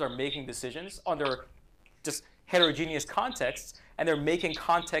individual firms are making decisions under just heterogeneous contexts, and they're making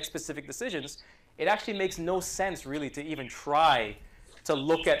context-specific decisions, it actually makes no sense really to even try to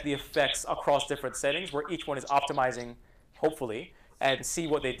look at the effects across different settings where each one is optimizing, hopefully, and see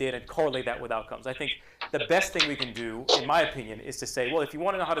what they did and correlate that with outcomes. I think the best thing we can do, in my opinion, is to say, well, if you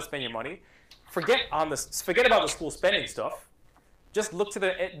want to know how to spend your money, forget about the school spending stuff. Just look to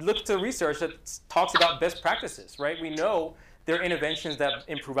the research that talks about best practices, right? We know there are interventions that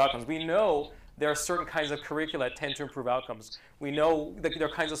improve outcomes. We know there are certain kinds of curricula that tend to improve outcomes. We know that there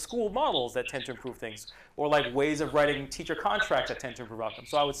are kinds of school models that tend to improve things, or like ways of writing teacher contracts that tend to improve outcomes.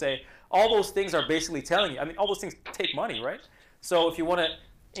 So I would say all those things are basically telling you, I mean, all those things take money, right? So if you want to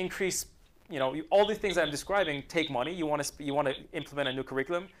increase, you know, all these things I'm describing take money. You want to implement a new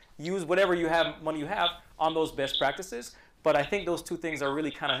curriculum, use whatever money you have on those best practices. But I think those two things are really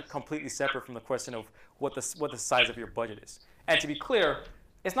kind of completely separate from the question of what the size of your budget is. And to be clear,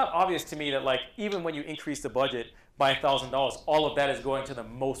 it's not obvious to me that like even when you increase the budget by $1,000, all of that is going to the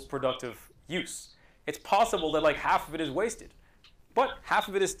most productive use. It's possible that like half of it is wasted, but half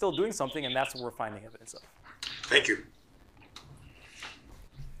of it is still doing something, and that's what we're finding evidence of. Thank you.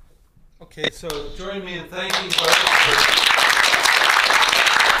 Okay, so join me in thanking both.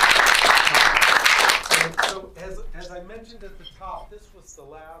 So as I mentioned at the top, this was the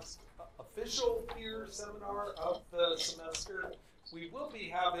last official PIER seminar of the semester. We will be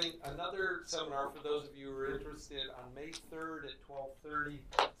having another seminar for those of you who are interested on May 3rd at 12:30.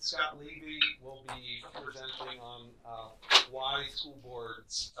 Scott Levy will be presenting on why school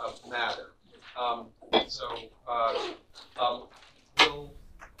boards matter. We'll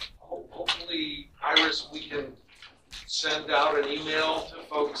hopefully, Iris, we can send out an email to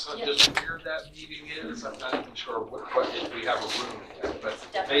folks on just where that meeting is. I'm not even sure what if we have a room yet,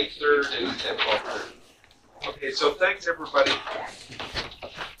 but May 3rd at 12:30. Okay, so thanks everybody.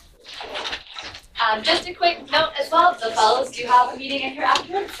 Just a quick note as well, the fellows do have a meeting in here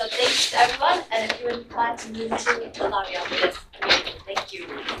afterwards, so thanks to everyone, and if you wouldn't mind to move to the lobby after this meeting. Thank you.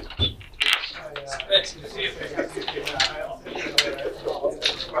 Thanks.